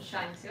we got some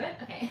shine to it.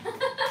 Okay.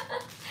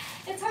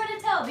 It's hard to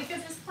tell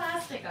because there's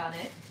plastic on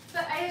it,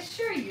 but I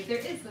assure you there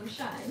is some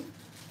shine.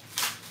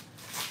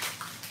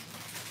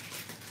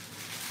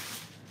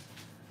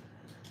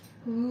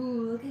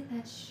 Ooh, look at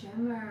that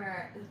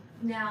shimmer.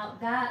 Now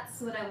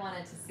that's what I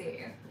wanted to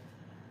see.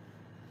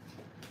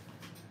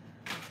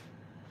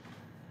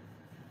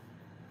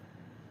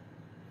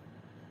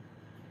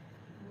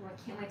 Ooh, I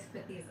can't wait to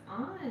put these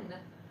on.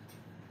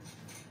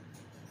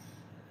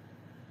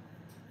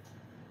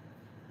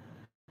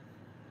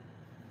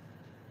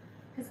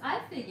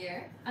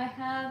 figure, I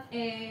have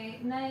a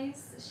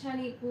nice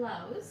shiny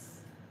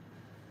blouse.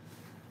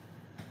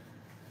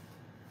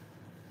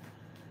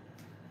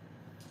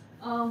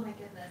 Oh my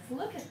goodness,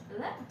 look at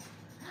that.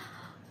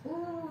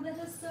 Ooh, that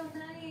is so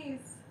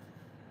nice.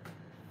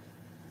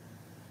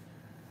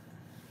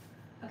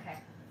 Okay,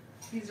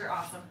 these are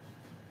awesome.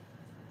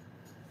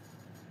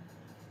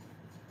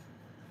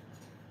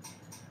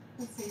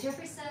 Let's see,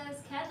 Jeffrey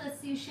says, Kat, let's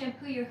see you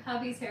shampoo your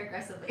hubby's hair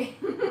aggressively.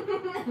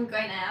 I'm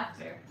going to have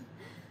to.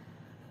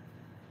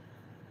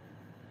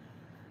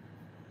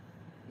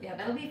 Yeah,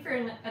 that'll be for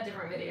a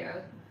different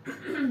video.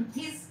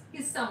 He's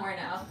somewhere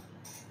now.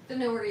 Don't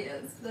know where he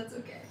is. That's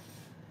okay.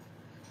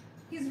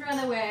 He's run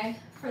away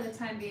for the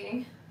time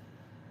being.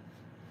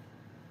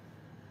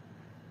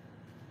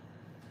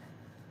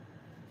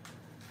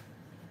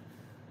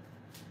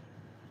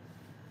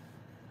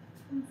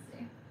 Let's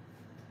see.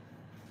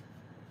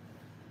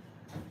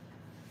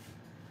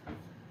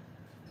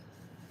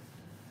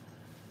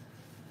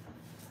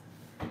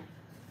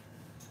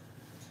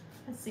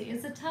 Let's see,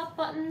 is the top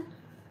button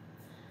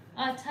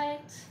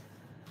tight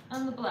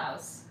on the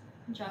blouse?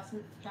 Josh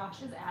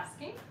is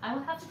asking. I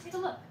will have to take a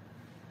look.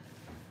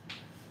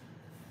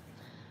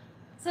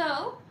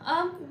 So,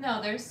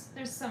 no, there's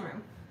some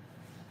room.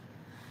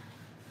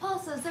 Paul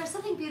says there's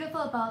something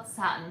beautiful about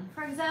satin.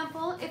 For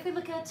example, if we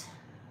look at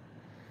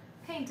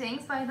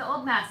paintings by the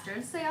old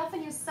masters, they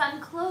often use satin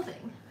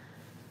clothing.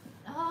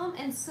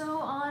 And so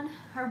on,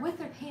 or with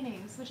their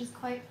paintings, which is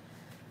quite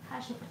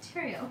passionate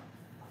material.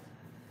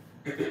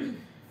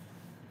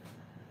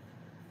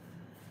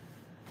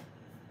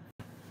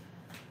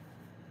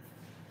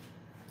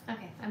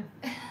 Okay, I'm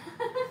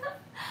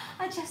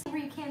adjusting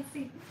where you can't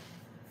see.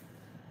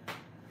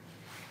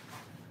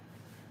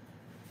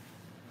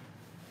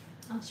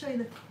 I'll show you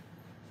the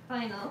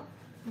final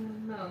in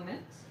a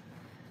moment.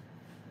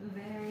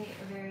 Very,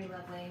 very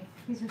lovely.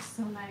 These are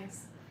so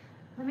nice.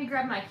 Let me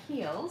grab my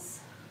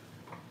heels,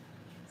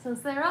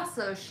 since they're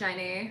also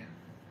shiny.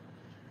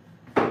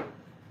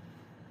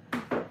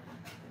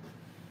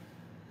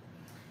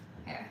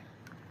 Here,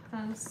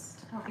 those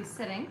to help you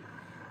sitting.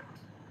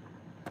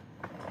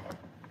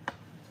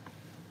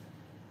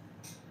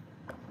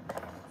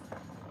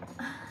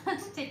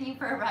 Taking you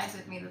for a ride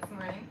with me this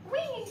morning.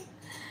 Whee!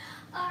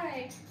 All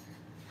right.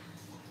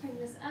 Bring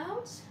this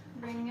out.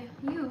 Bring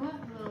you a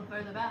little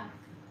further back.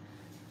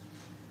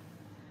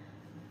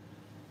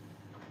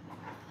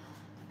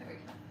 There we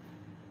go.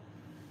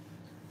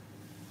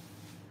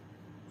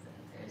 So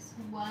there's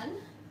one.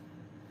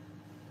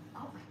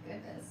 Oh my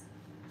goodness.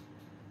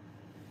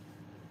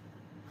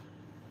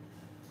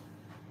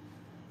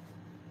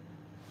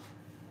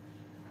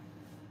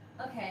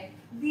 Okay,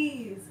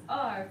 these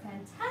are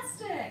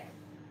fantastic.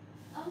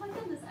 Oh my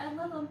goodness, I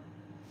love them.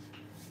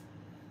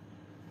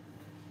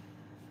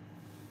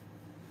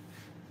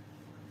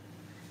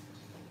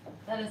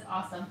 That is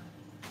awesome.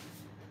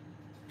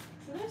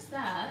 So there's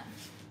that.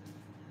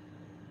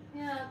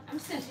 Yeah, I'm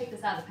just gonna take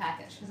this out of the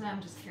package because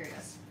I'm just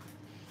curious.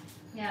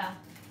 Yeah,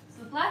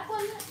 so the black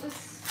one was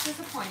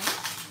disappointing.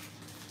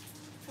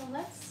 So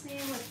let's see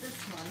what this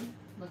one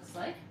looks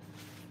like.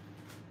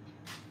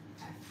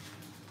 Okay.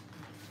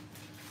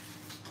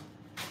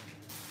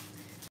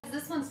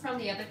 This one's from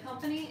the other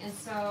company, and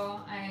so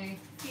I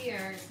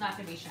fear it's not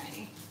gonna be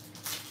shiny.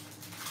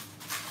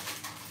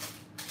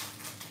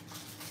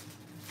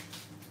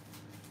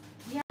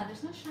 Yeah,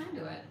 there's no shine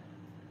to it.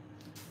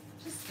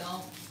 Just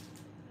don't.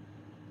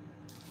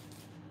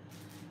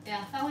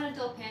 Yeah, if I want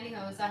adult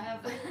pantyhose, I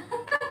have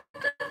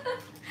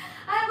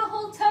I have a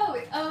whole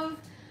tote of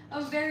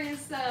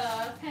various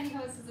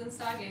pantyhoses and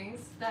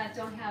stockings that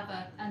don't have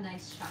a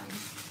nice shine.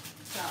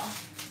 So,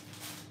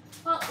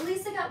 well, at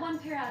least I got one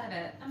pair out of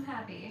it. I'm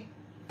happy.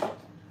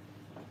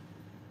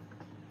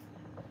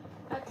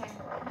 Okay,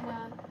 I'm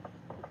gonna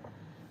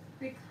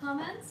read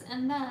comments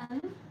and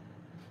then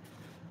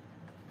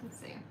let's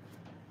see.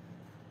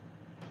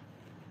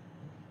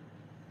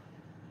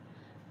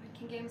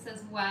 Game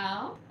says,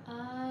 wow,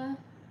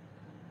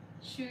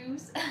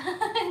 shoes,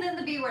 and then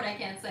the B word I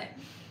can't say.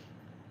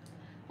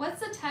 What's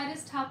the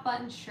tightest top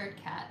button shirt,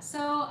 Kat? So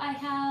I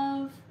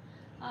have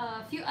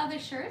a few other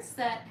shirts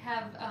that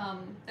have,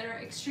 that are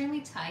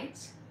extremely tight.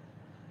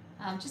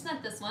 Just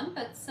not this one,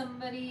 but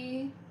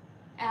somebody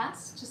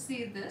asked to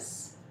see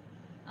this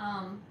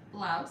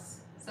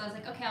blouse. So I was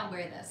like, okay, I'll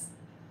wear this.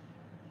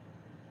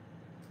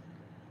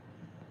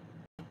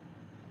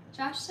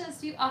 Josh says,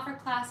 do you offer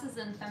classes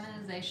in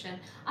feminization?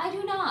 I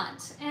do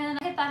not, and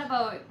I had thought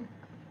about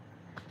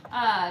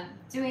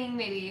doing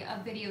maybe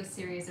a video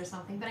series or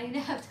something, but I need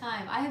to have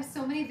time. I have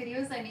so many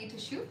videos I need to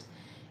shoot,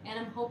 and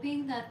I'm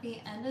hoping that at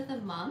the end of the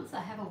month, I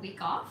have a week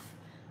off.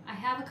 I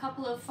have a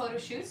couple of photo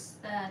shoots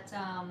that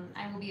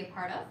I will be a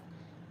part of,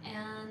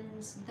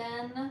 and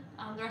then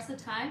the rest of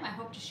the time, I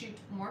hope to shoot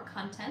more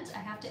content. I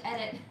have to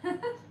edit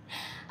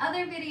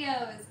other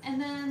videos, and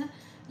then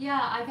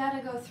yeah, I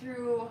gotta go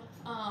through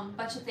a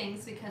bunch of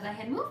things because I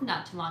had moved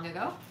not too long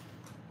ago,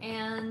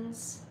 and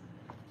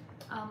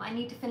I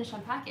need to finish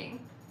unpacking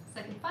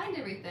so I can find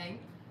everything,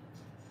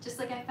 just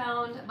like I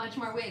found a bunch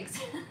more wigs.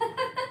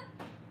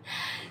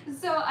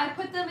 So I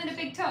put them in a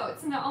big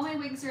tote. So now all my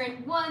wigs are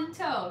in one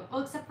tote.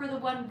 Well, except for the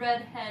one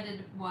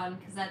red-headed one,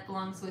 because that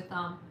belongs with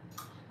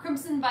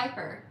Crimson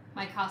Viper,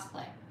 my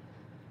cosplay.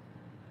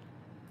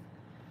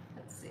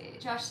 Let's see.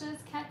 Josh says,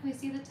 Kat, can we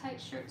see the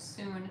tight shirt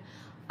soon?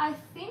 I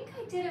think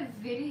I did a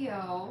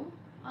video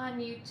on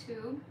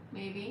YouTube,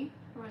 maybe,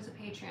 or was it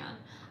Patreon?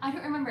 I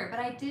don't remember, but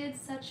I did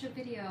such a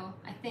video,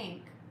 I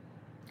think.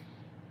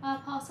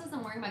 Paul says,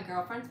 I'm wearing my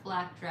girlfriend's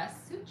black dress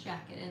suit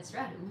jacket and it's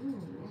red.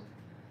 Ooh.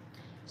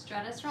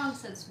 Strata Strong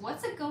says,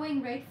 what's a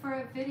going rate for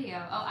a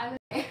video? Oh, I would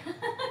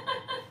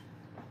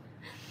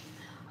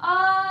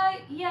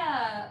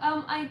yeah,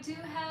 I do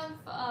have,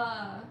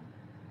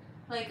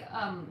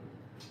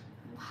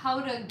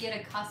 how to get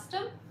a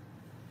custom.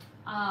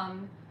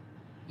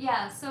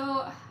 Yeah,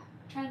 so, I'm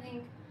trying to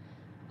think.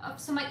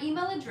 So my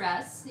email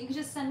address, you can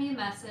just send me a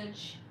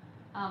message.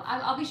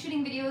 I'll be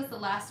shooting videos the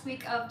last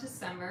week of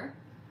December.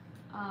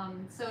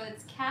 So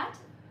it's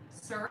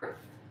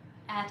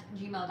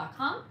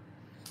catsurth@gmail.com.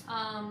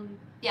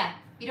 Yeah,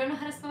 you don't know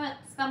how to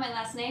spell my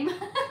last name?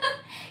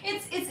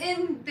 it's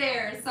in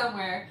there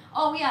somewhere.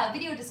 Oh yeah,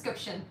 video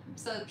description.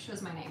 So it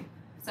shows my name.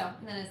 So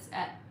and then it's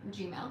at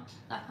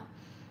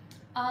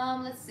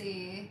gmail.com. Let's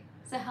see.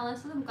 So Helen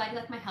says, I'm glad you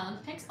like my Helen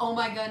pics. Oh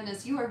my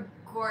goodness, you are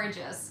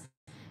gorgeous.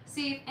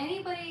 See, if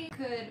anybody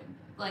could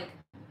like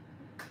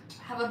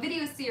have a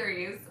video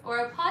series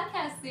or a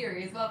podcast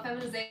series about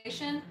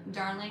feminization,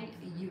 darling,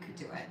 you could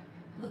do it.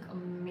 You look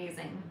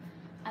amazing.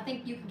 I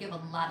think you can give a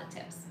lot of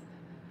tips.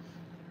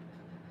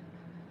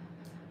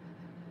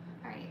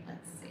 All right,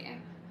 let's see.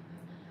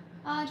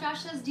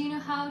 Josh says, do you know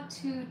how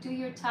to do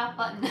your top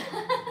button?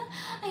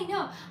 I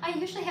know, I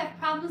usually have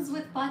problems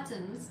with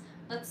buttons.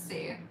 Let's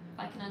see if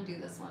I can undo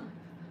this one.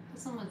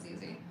 This one was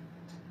easy.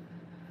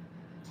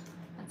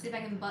 Let's see if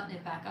I can button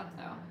it back up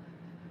though.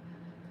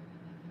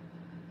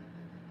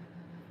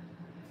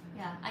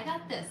 Yeah, I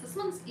got this. This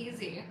one's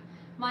easy.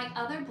 My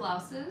other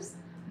blouses,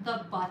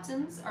 the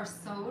buttons are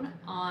sewn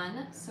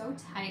on so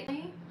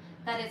tightly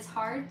that it's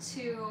hard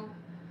to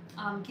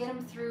get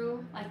them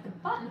through like the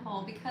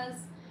buttonhole because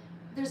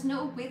there's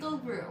no wiggle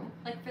room.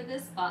 Like for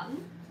this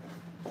button,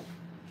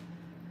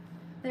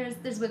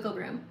 there's wiggle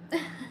room.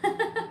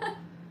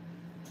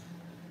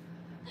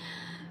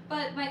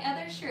 But my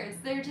other shirts,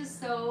 they're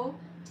just so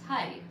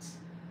tight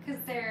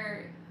because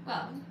they're,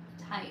 well,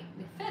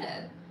 tightly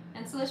fitted.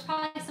 And so there's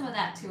probably some of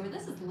that too, where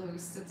this is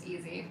loose, it's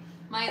easy.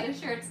 My other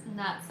shirts,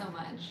 not so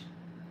much.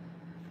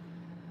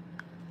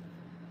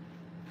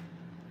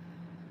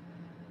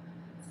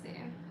 Let's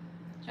see.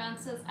 John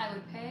says, I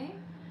would pay.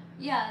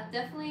 Yeah,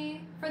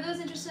 definitely. For those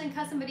interested in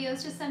custom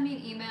videos, just send me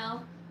an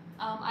email.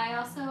 I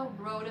also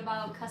wrote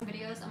about custom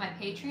videos on my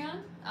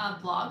Patreon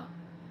blog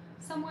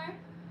somewhere.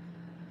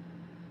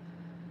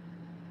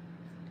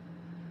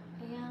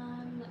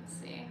 And let's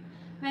see.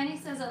 Manny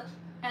says,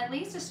 at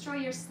least destroy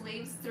your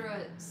sleeves through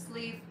a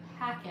sleeve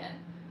packet.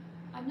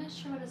 I'm not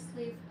sure what a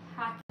sleeve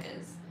packet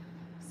is.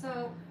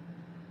 So,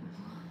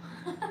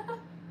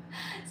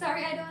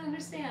 sorry, I don't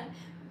understand.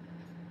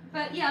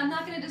 But yeah, I'm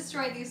not going to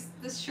destroy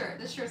this shirt.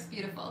 This shirt's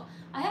beautiful.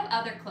 I have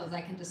other clothes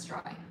I can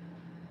destroy.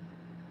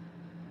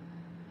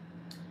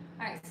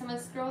 Alright, so I'm going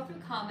to scroll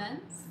through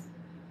comments.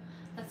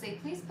 Let's see,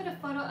 please put a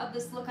photo of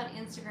this look on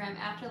Instagram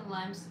after the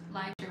live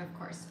stream, of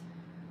course.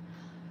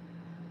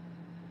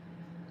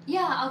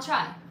 Yeah, I'll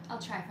try. I'll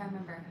try if I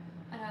remember.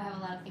 I know I have a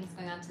lot of things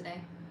going on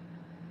today.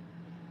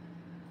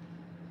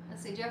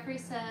 Let's see, Jeffrey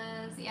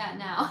says, yeah,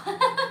 now.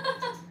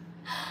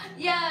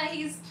 Yeah,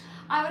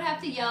 I would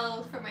have to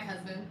yell for my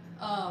husband.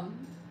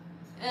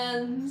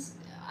 And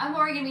I'm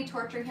already gonna be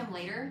torturing him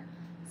later.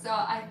 So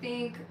I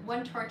think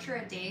one torture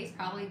a day is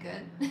probably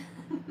good.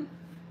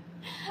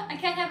 I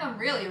can't have him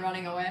really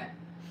running away.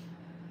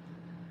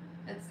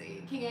 Let's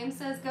see, King Ames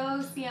says,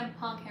 go CM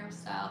Punk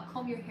hairstyle,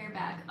 comb your hair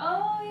back.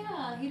 Oh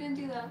yeah, he didn't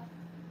do that.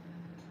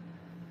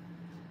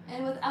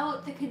 And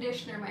without the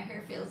conditioner, my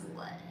hair feels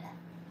bleh.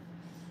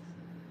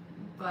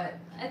 But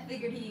I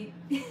figured he's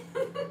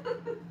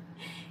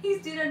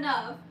did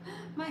enough.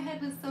 My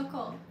head was so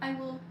cold. I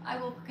will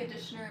put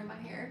conditioner in my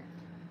hair.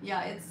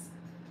 Yeah,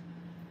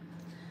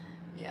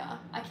 yeah,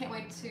 I can't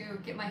wait to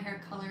get my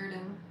hair colored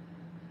and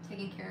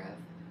taken care of.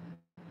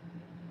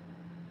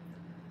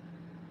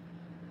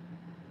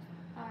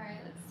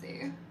 Alright, let's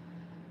see.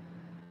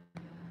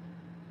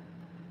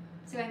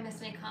 See if I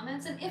missed any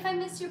comments. And if I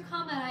missed your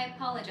comment, I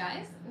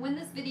apologize. When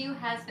this video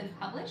has been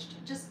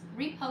published, just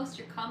repost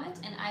your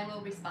comment and I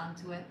will respond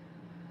to it.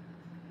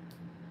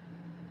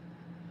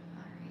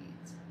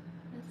 Alright,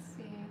 let's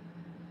see.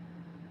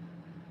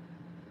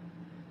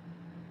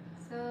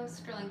 So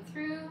scrolling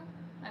through,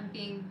 I'm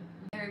being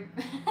very,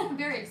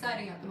 very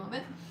exciting at the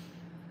moment.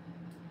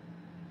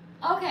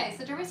 Okay,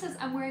 so Jeremy says,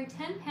 I'm wearing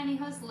 10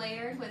 pantyhose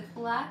layered with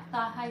black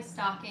thigh-high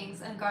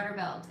stockings and garter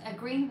belt, a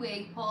green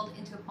wig pulled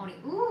into a pony.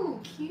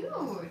 Ooh,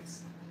 cute.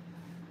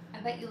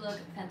 I bet you look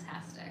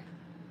fantastic.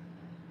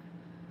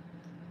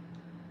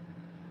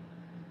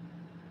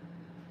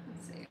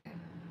 Let's see.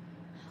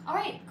 All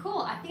right,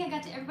 cool. I think I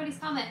got to everybody's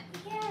comment.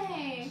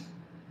 Yay.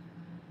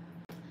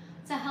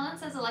 So Helen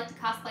says I like to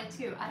cosplay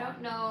too. I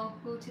don't know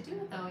who to do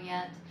though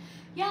yet.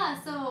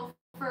 Yeah, so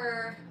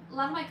for a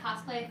lot of my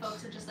cosplay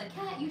folks are just like,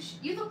 Kat,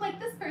 you look like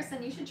this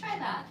person, you should try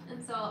that.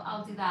 And so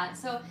I'll do that.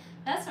 So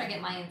that's where I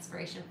get my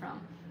inspiration from.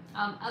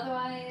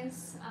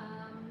 Otherwise,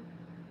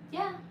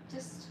 yeah,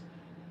 just,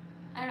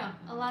 I don't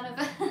know, a lot of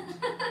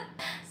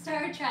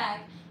Star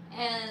Trek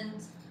and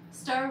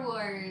Star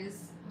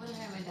Wars, what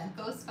have I done?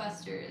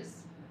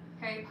 Ghostbusters,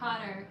 Harry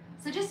Potter.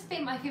 So just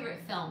my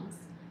favorite films.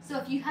 So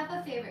if you have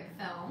a favorite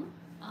film,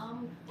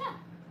 yeah,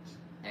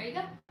 there you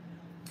go.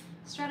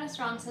 Strata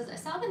Strong says, I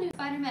saw the new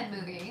Spider-Man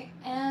movie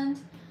and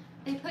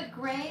they put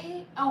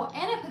gray, oh,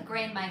 and I put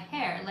gray in my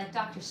hair like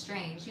Doctor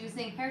Strange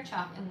using hair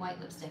chalk and white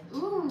lipstick.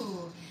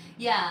 Ooh,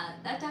 yeah,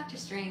 that Doctor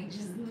Strange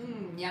is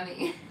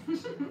yummy.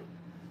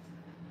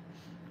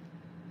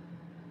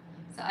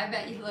 So I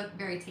bet you look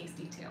very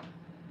tasty too.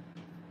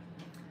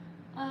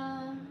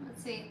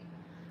 Let's see.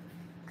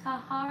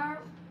 Kahar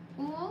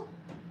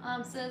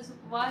says,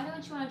 why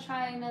don't you want to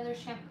try another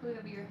shampoo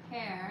of your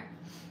hair?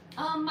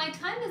 My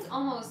time is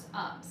almost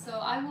up, so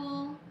I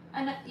will,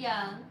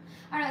 yeah.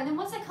 Alright, and then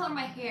once I color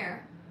my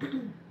hair,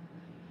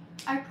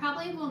 I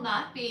probably will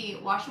not be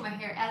washing my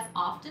hair as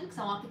often because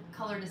I want the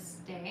color to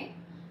stay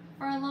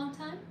for a long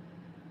time.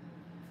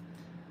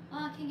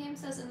 King Game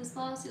says, in this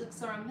blouse you look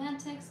so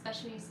romantic,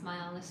 especially when you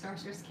smile, the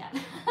sorcerer's cat.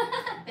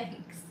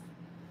 Thanks.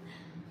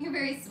 You're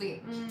very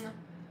sweet.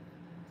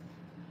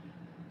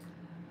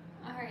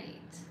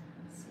 Alright,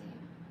 let's see.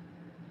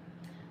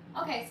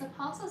 Okay, so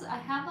Paul says, I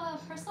have a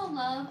personal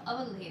love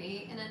of a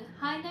lady in a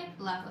high neck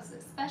blouse,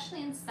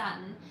 especially in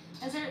satin.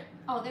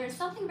 There's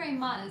something very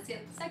modest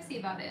yet sexy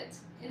about it.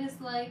 It's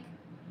like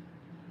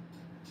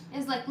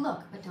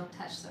look, but don't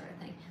touch sort of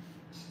thing.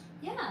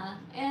 Yeah,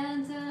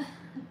 and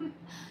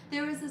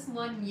there was this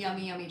one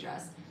yummy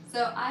dress.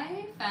 So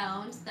I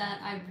found that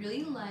I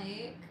really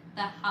like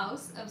the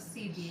House of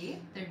CB,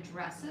 their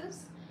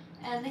dresses,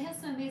 and they have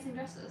some amazing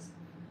dresses.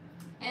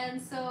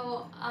 And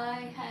so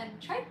I had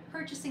tried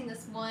purchasing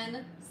this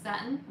one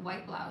satin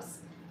white blouse,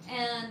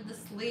 and the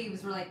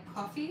sleeves were like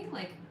puffy,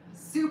 like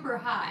super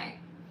high.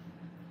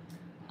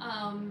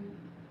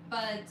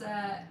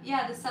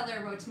 Yeah, the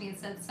seller wrote to me and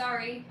said,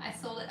 sorry, I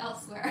sold it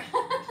elsewhere.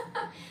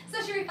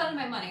 So she refunded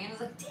my money, and I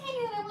was like, dang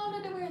it, I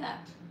wanted to wear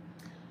that.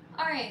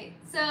 All right,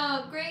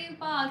 so Gray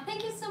Bog,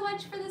 thank you so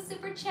much for the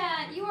super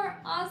chat. You are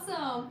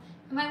awesome.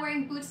 Am I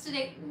wearing boots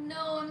today?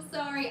 No, I'm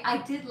sorry.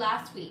 I did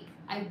last week.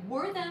 I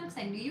wore them because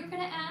I knew you were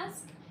going to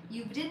ask.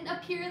 You didn't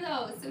appear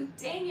though, so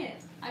dang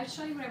it. I'll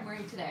show you what I'm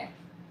wearing today.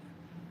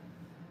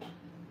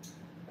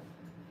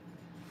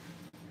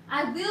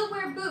 I will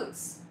wear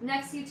boots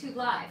next YouTube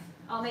Live.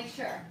 I'll make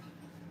sure.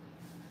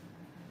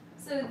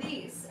 So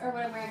these are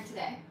what I'm wearing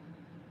today.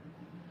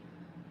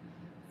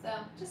 So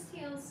just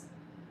heels.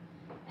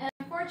 And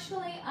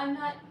unfortunately, I'm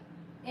not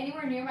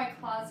anywhere near my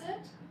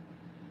closet,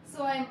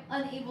 so I'm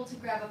unable to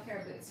grab a pair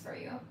of boots for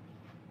you.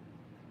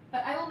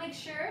 But I will make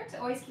sure to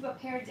always keep a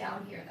pair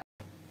down here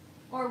though,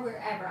 or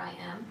wherever I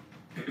am.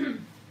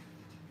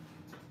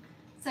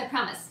 So I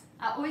promise,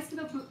 I'll always keep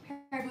a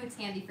pair of boots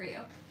handy for you,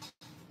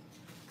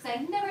 because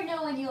I never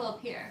know when you'll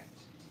appear.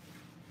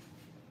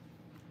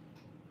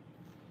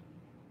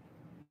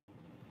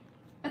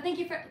 But thank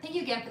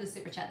you again for the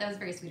super chat. That was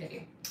very sweet of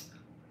you.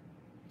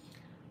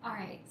 All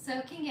right,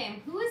 so King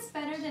Game, who is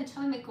better than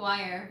Tobey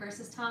Maguire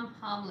versus Tom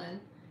Holland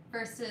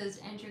versus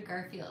Andrew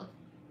Garfield?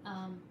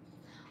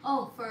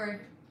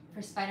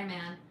 For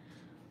Spider-Man.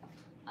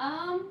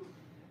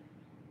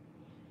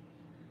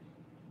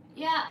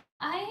 Yeah,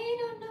 I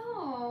don't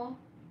know.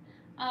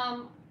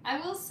 I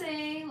will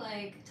say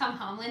like Tom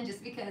Holland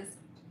just because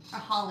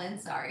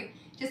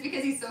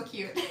he's so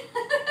cute.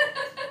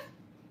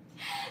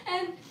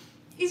 And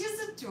he's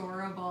just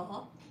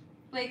adorable.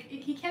 Like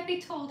he can't be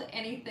told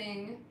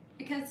anything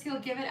because he'll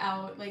give it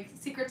out, like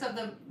secrets of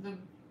the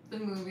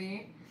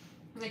movie.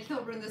 Like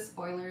he'll ruin the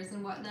spoilers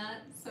and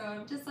whatnot. So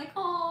I'm just like,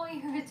 oh,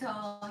 you're a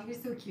doll, you're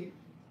so cute.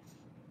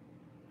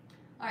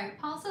 Alright,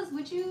 Paul says,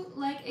 would you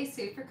like a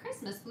suit for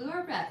Christmas, blue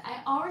or red?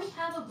 I already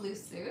have a blue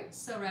suit,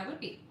 so red would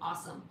be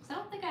awesome. Because I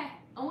don't think I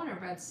own a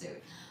red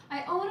suit.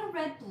 I own a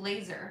red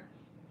blazer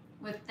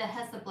that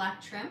has the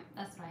black trim.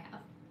 That's what I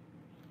have.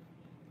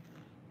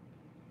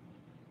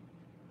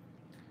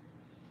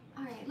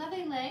 Alright,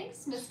 lovely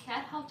legs. Miss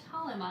Cat, how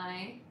tall am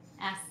I?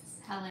 Asks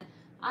Helen.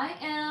 I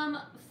am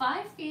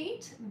 5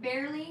 feet,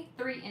 barely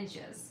 3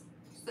 inches.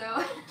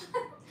 So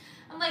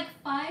I'm like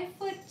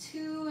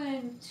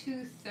 5'2"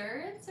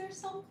 2/3" or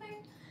something.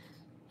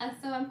 And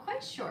so I'm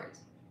quite short.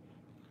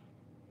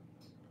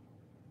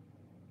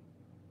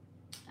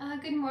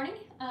 Good morning,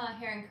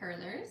 hair and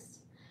curlers.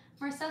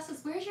 Marcel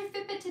says, where's your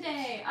Fitbit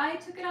today? I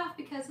took it off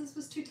because this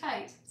was too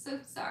tight. So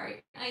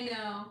sorry. I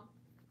know.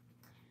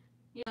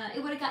 Yeah,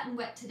 it would have gotten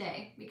wet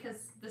today because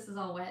this is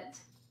all wet.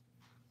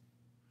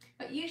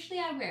 But usually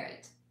I wear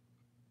it.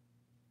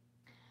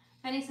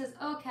 And he says,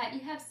 oh, Kat, you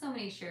have so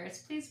many shirts.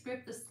 Please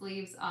rip the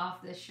sleeves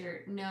off the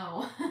shirt.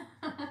 No.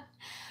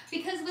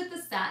 Because with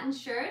the satin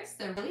shirts,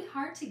 they're really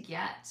hard to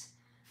get.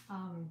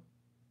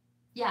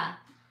 Yeah.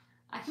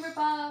 I can rip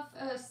off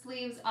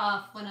sleeves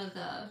off one of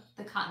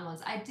the cotton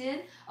ones. I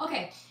did.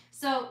 Okay,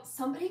 so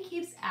somebody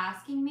keeps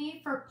asking me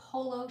for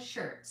polo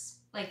shirts,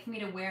 like for me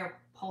to wear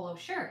polo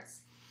shirts.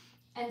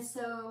 And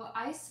so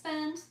I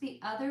spent the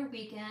other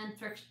weekend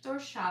thrift store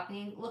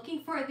shopping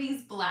looking for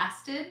these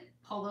blasted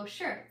polo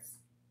shirts.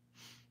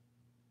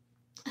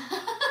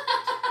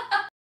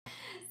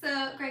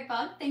 So Greg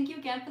Bug, thank you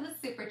again for the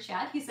super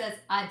chat. He says,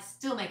 I'd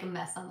still make a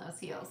mess on those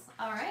heels.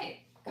 All right,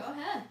 go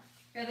ahead.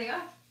 Here they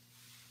are.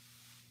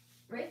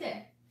 Right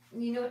there.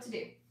 You know what to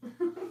do.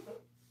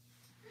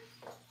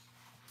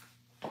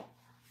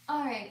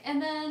 All right, and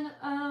then,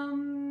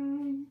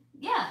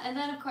 yeah, and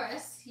then of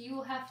course, you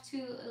will have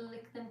to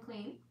lick them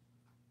clean.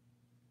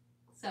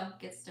 So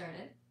get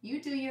started.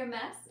 You do your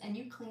mess and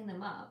you clean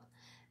them up.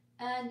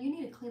 And you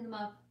need to clean them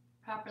up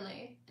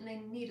properly, and they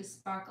need to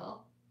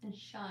sparkle and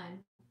shine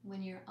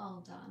when you're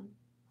all done.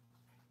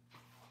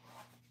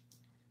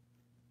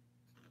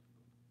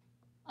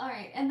 All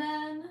right, and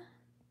then,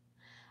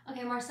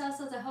 okay, Marcel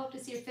says, I hope to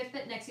see your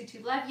Fitbit next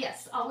YouTube Live.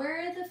 Yes, I'll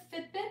wear the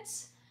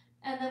Fitbit.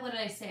 And then what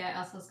did I say I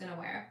also was going to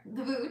wear?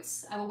 The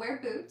boots. I will wear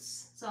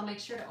boots. So I'll make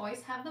sure to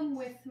always have them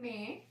with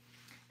me.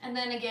 And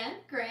then again,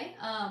 Gray,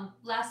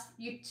 last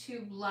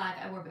YouTube Live,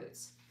 I wore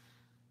boots.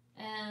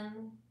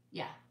 And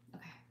yeah,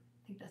 okay.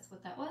 I think that's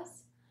what that was.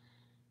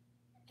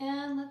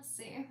 And let's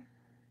see.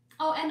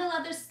 Oh, and the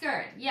leather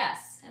skirt.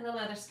 Yes, and the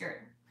leather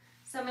skirt.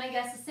 So I'm going to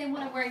guess the same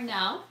one I'm wearing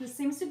now. This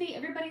seems to be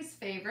everybody's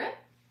favorite.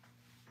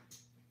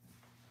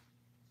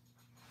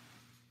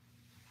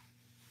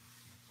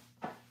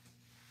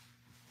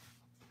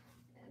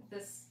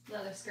 This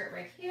leather skirt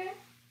right here.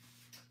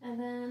 And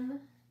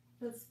then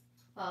this,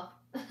 well,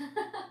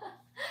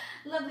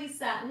 lovely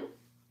satin.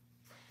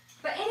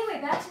 But anyway,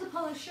 back to the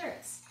polo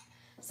shirts.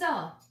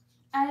 So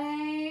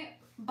I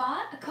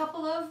bought a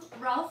couple of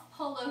Ralph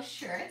polo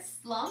shirts,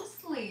 long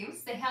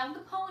sleeves. They have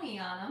the pony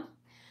on them.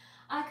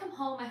 I come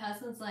home, my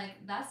husband's like,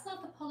 that's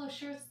not the polo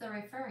shirts they're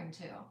referring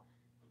to.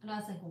 And I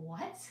was like,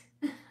 what?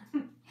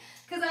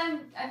 Because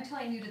I'm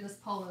totally new to this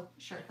polo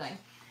shirt thing.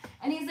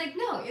 And he's like,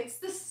 no, it's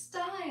the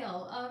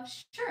style of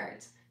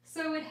shirt.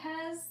 So it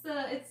has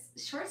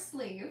it's short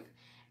sleeve,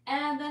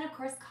 and then of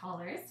course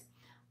collars,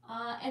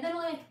 and then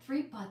only like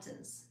 3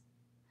 buttons.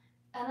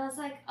 And I was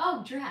like,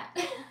 oh, drat.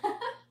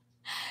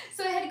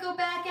 So I had to go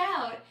back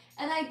out,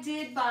 and I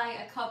did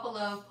buy a couple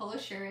of polo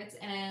shirts,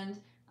 and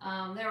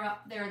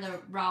they're the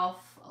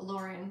Ralph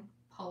Lauren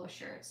polo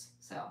shirts.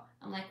 So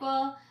I'm like,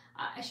 well,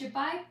 I should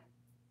buy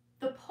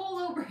the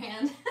polo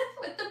brand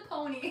with the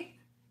pony,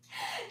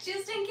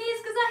 just in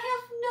case, because I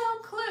have no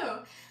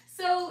clue.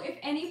 So if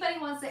anybody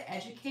wants to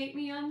educate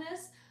me on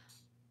this,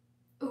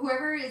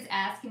 whoever is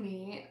asking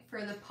me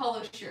for the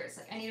polo shirts,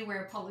 like I need to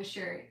wear a polo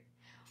shirt,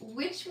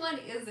 which one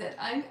is it?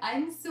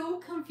 I'm so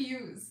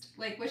confused,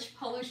 like which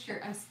polo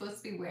shirt I'm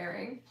supposed to be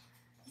wearing.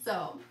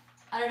 So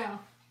I don't know.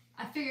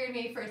 I figured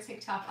maybe for a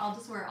TikTok I'll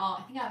just wear all.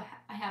 I think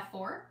I have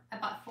 4. I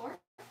bought 4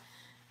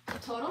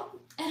 total,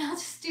 and I'll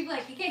just do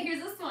like, okay,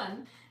 here's this one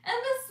and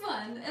this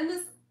one and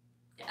this.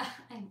 Yeah,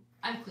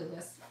 I'm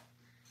clueless.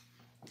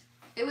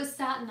 It was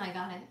satin. I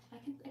got it.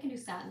 I can do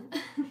satin.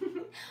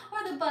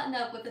 Or the button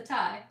up with the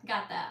tie.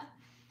 Got that.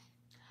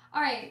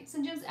 All right.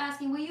 So Jim's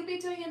asking, will you be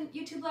doing a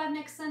YouTube Live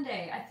next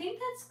Sunday? I think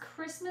that's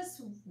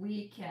Christmas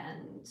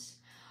weekend.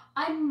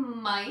 I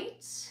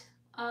might.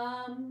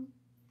 I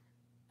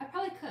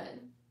probably could.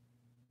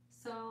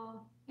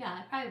 So yeah,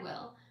 I probably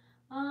will.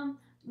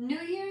 New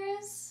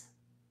Year's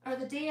or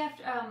the day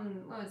after.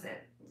 What was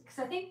it? Because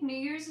I think New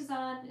Year's is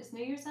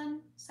New Year's on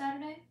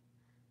Saturday,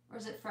 or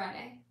is it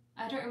Friday?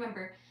 I don't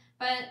remember.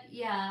 But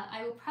yeah,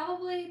 I will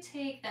probably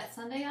take that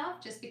Sunday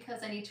off just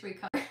because I need to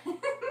recover.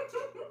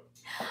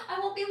 I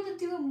won't be able to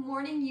do a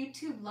morning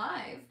YouTube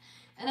Live.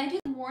 And I do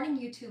morning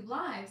YouTube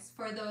Lives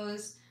for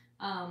those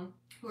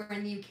who are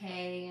in the UK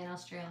and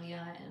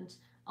Australia and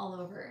all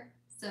over.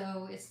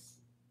 So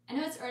I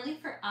know it's early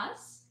for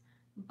us,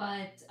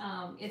 but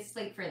it's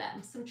late for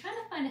them. So I'm trying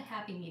to find a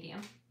happy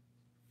medium.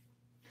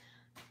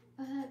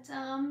 But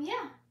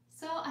yeah,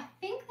 so I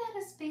think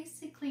that is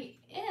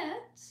basically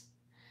it.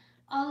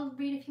 I'll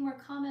read a few more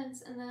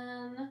comments, and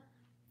then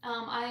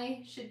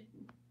I should,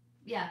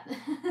 yeah,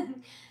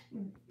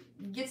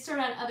 get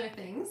started on other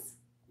things.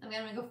 I'm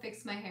gonna go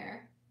fix my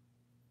hair.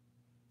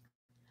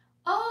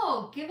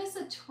 Oh, give us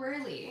a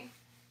twirly.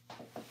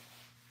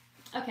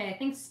 Okay, I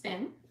think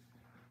spin.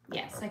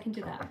 Yes, I can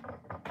do that.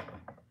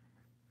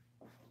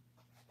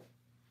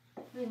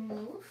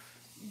 Remove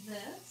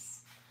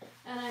this,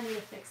 and I need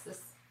to fix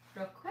this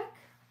real quick.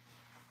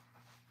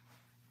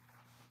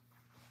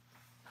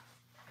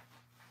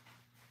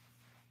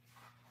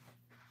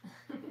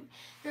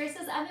 Grace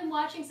says, I've been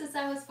watching since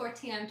I was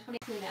 14. I'm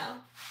 22 now.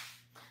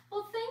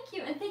 Well, thank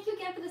you. And thank you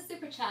again for the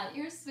super chat.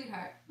 You're a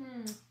sweetheart.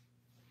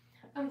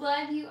 I'm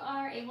glad you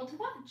are able to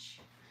watch.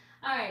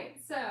 All right,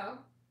 so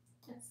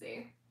let's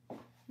see.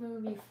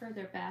 Move you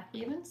further back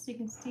even so you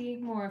can see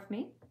more of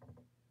me.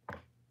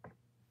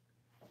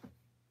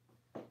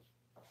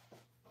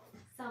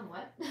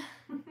 Somewhat.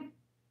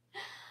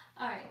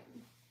 All right,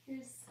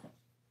 here's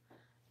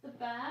the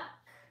back.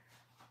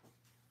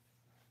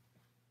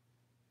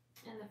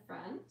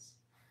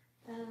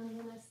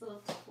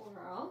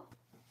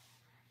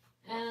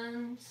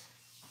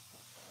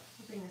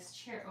 bring this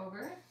chair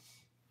over.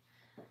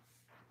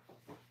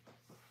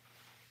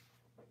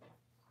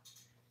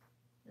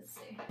 Let's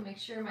see, make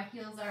sure my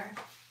heels are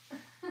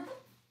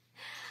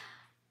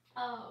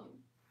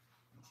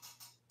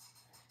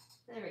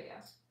there we go.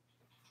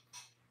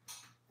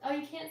 Oh,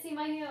 you can't see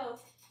my heels.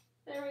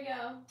 There we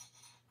go.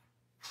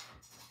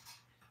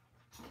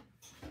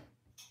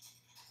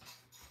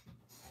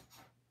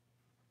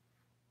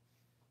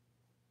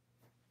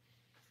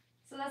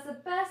 So that's the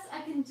best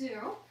I can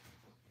do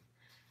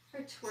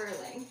for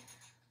twirling.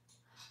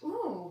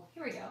 Ooh,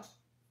 here we go.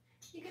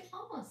 You can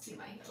almost see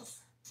my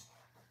heels.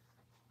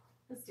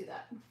 Let's do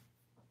that.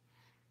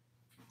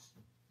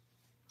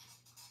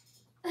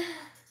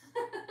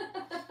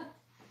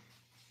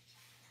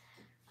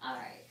 All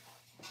right.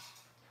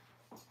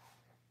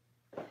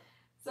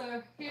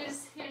 So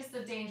here's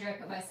the danger I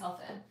put myself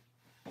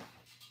in.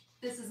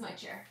 This is my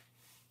chair.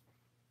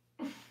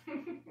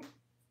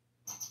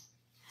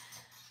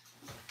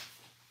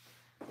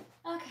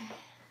 Okay.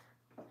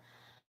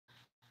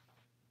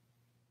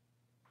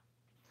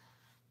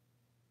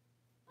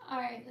 All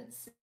right, let's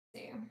see.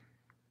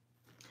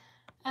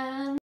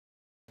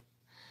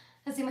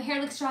 Let's see, my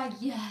hair looks dry.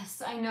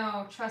 Yes, I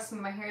know. Trust me,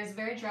 my hair is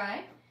very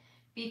dry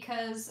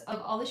because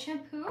of all the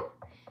shampoo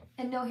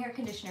and no hair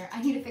conditioner.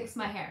 I need to fix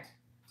my hair.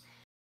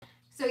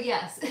 So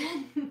yes,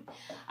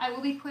 I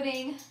will be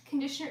putting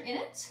conditioner in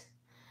it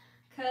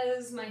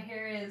because my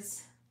hair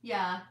is,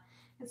 yeah,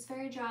 it's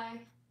very dry.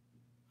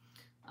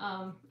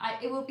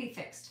 It will be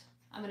fixed.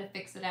 I'm going to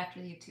fix it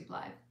after the YouTube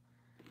live.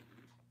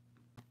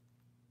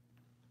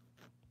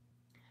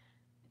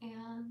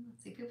 And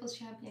let's see, People's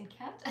Champion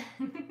Cat.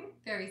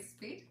 Very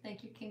sweet.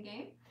 Thank you, King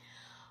Game.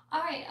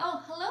 All right.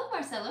 Oh, hello,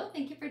 Marcelo.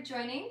 Thank you for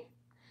joining.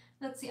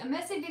 Let's see. A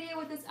messy video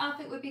with this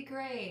outfit would be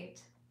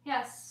great.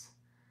 Yes.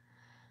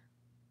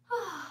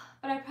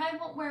 But I probably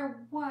won't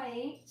wear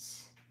white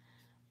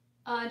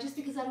just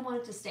because I don't want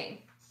it to stain.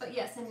 But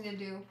yes, I'm going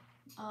to do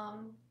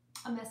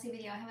a messy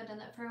video. I haven't done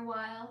that for a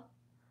while.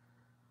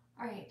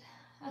 All right.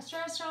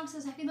 Strong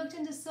says, have you looked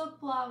into silk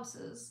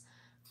blouses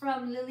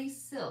from Lily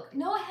Silk?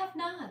 No, I have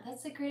not.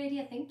 That's a great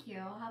idea. Thank you.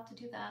 I'll have to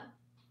do that.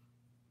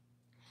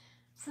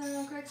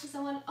 So Greg says,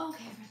 okay, I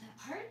read that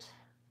part.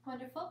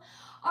 Wonderful.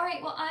 All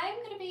right, well, I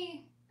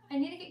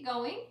need to get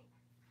going.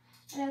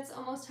 And it's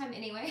almost time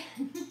anyway.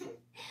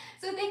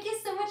 So thank you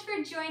so much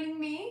for joining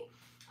me.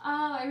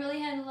 I really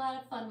had a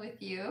lot of fun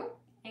with you.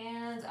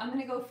 And I'm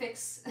going to go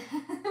fix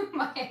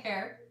my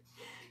hair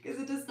because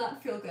it does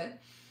not feel good.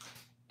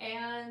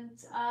 And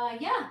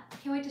yeah, I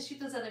can't wait to shoot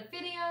those other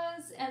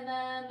videos. And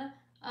then,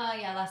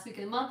 yeah, last week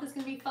of the month is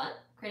going to be fun.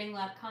 Creating a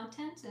lot of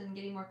content and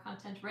getting more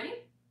content ready.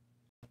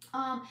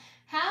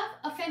 Have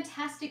a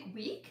fantastic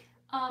week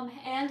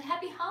and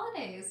happy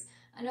holidays.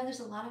 I know there's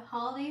a lot of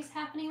holidays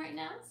happening right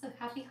now, so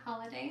happy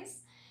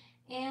holidays.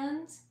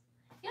 And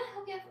yeah, I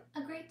hope you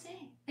have a great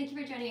day. Thank you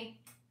for joining me.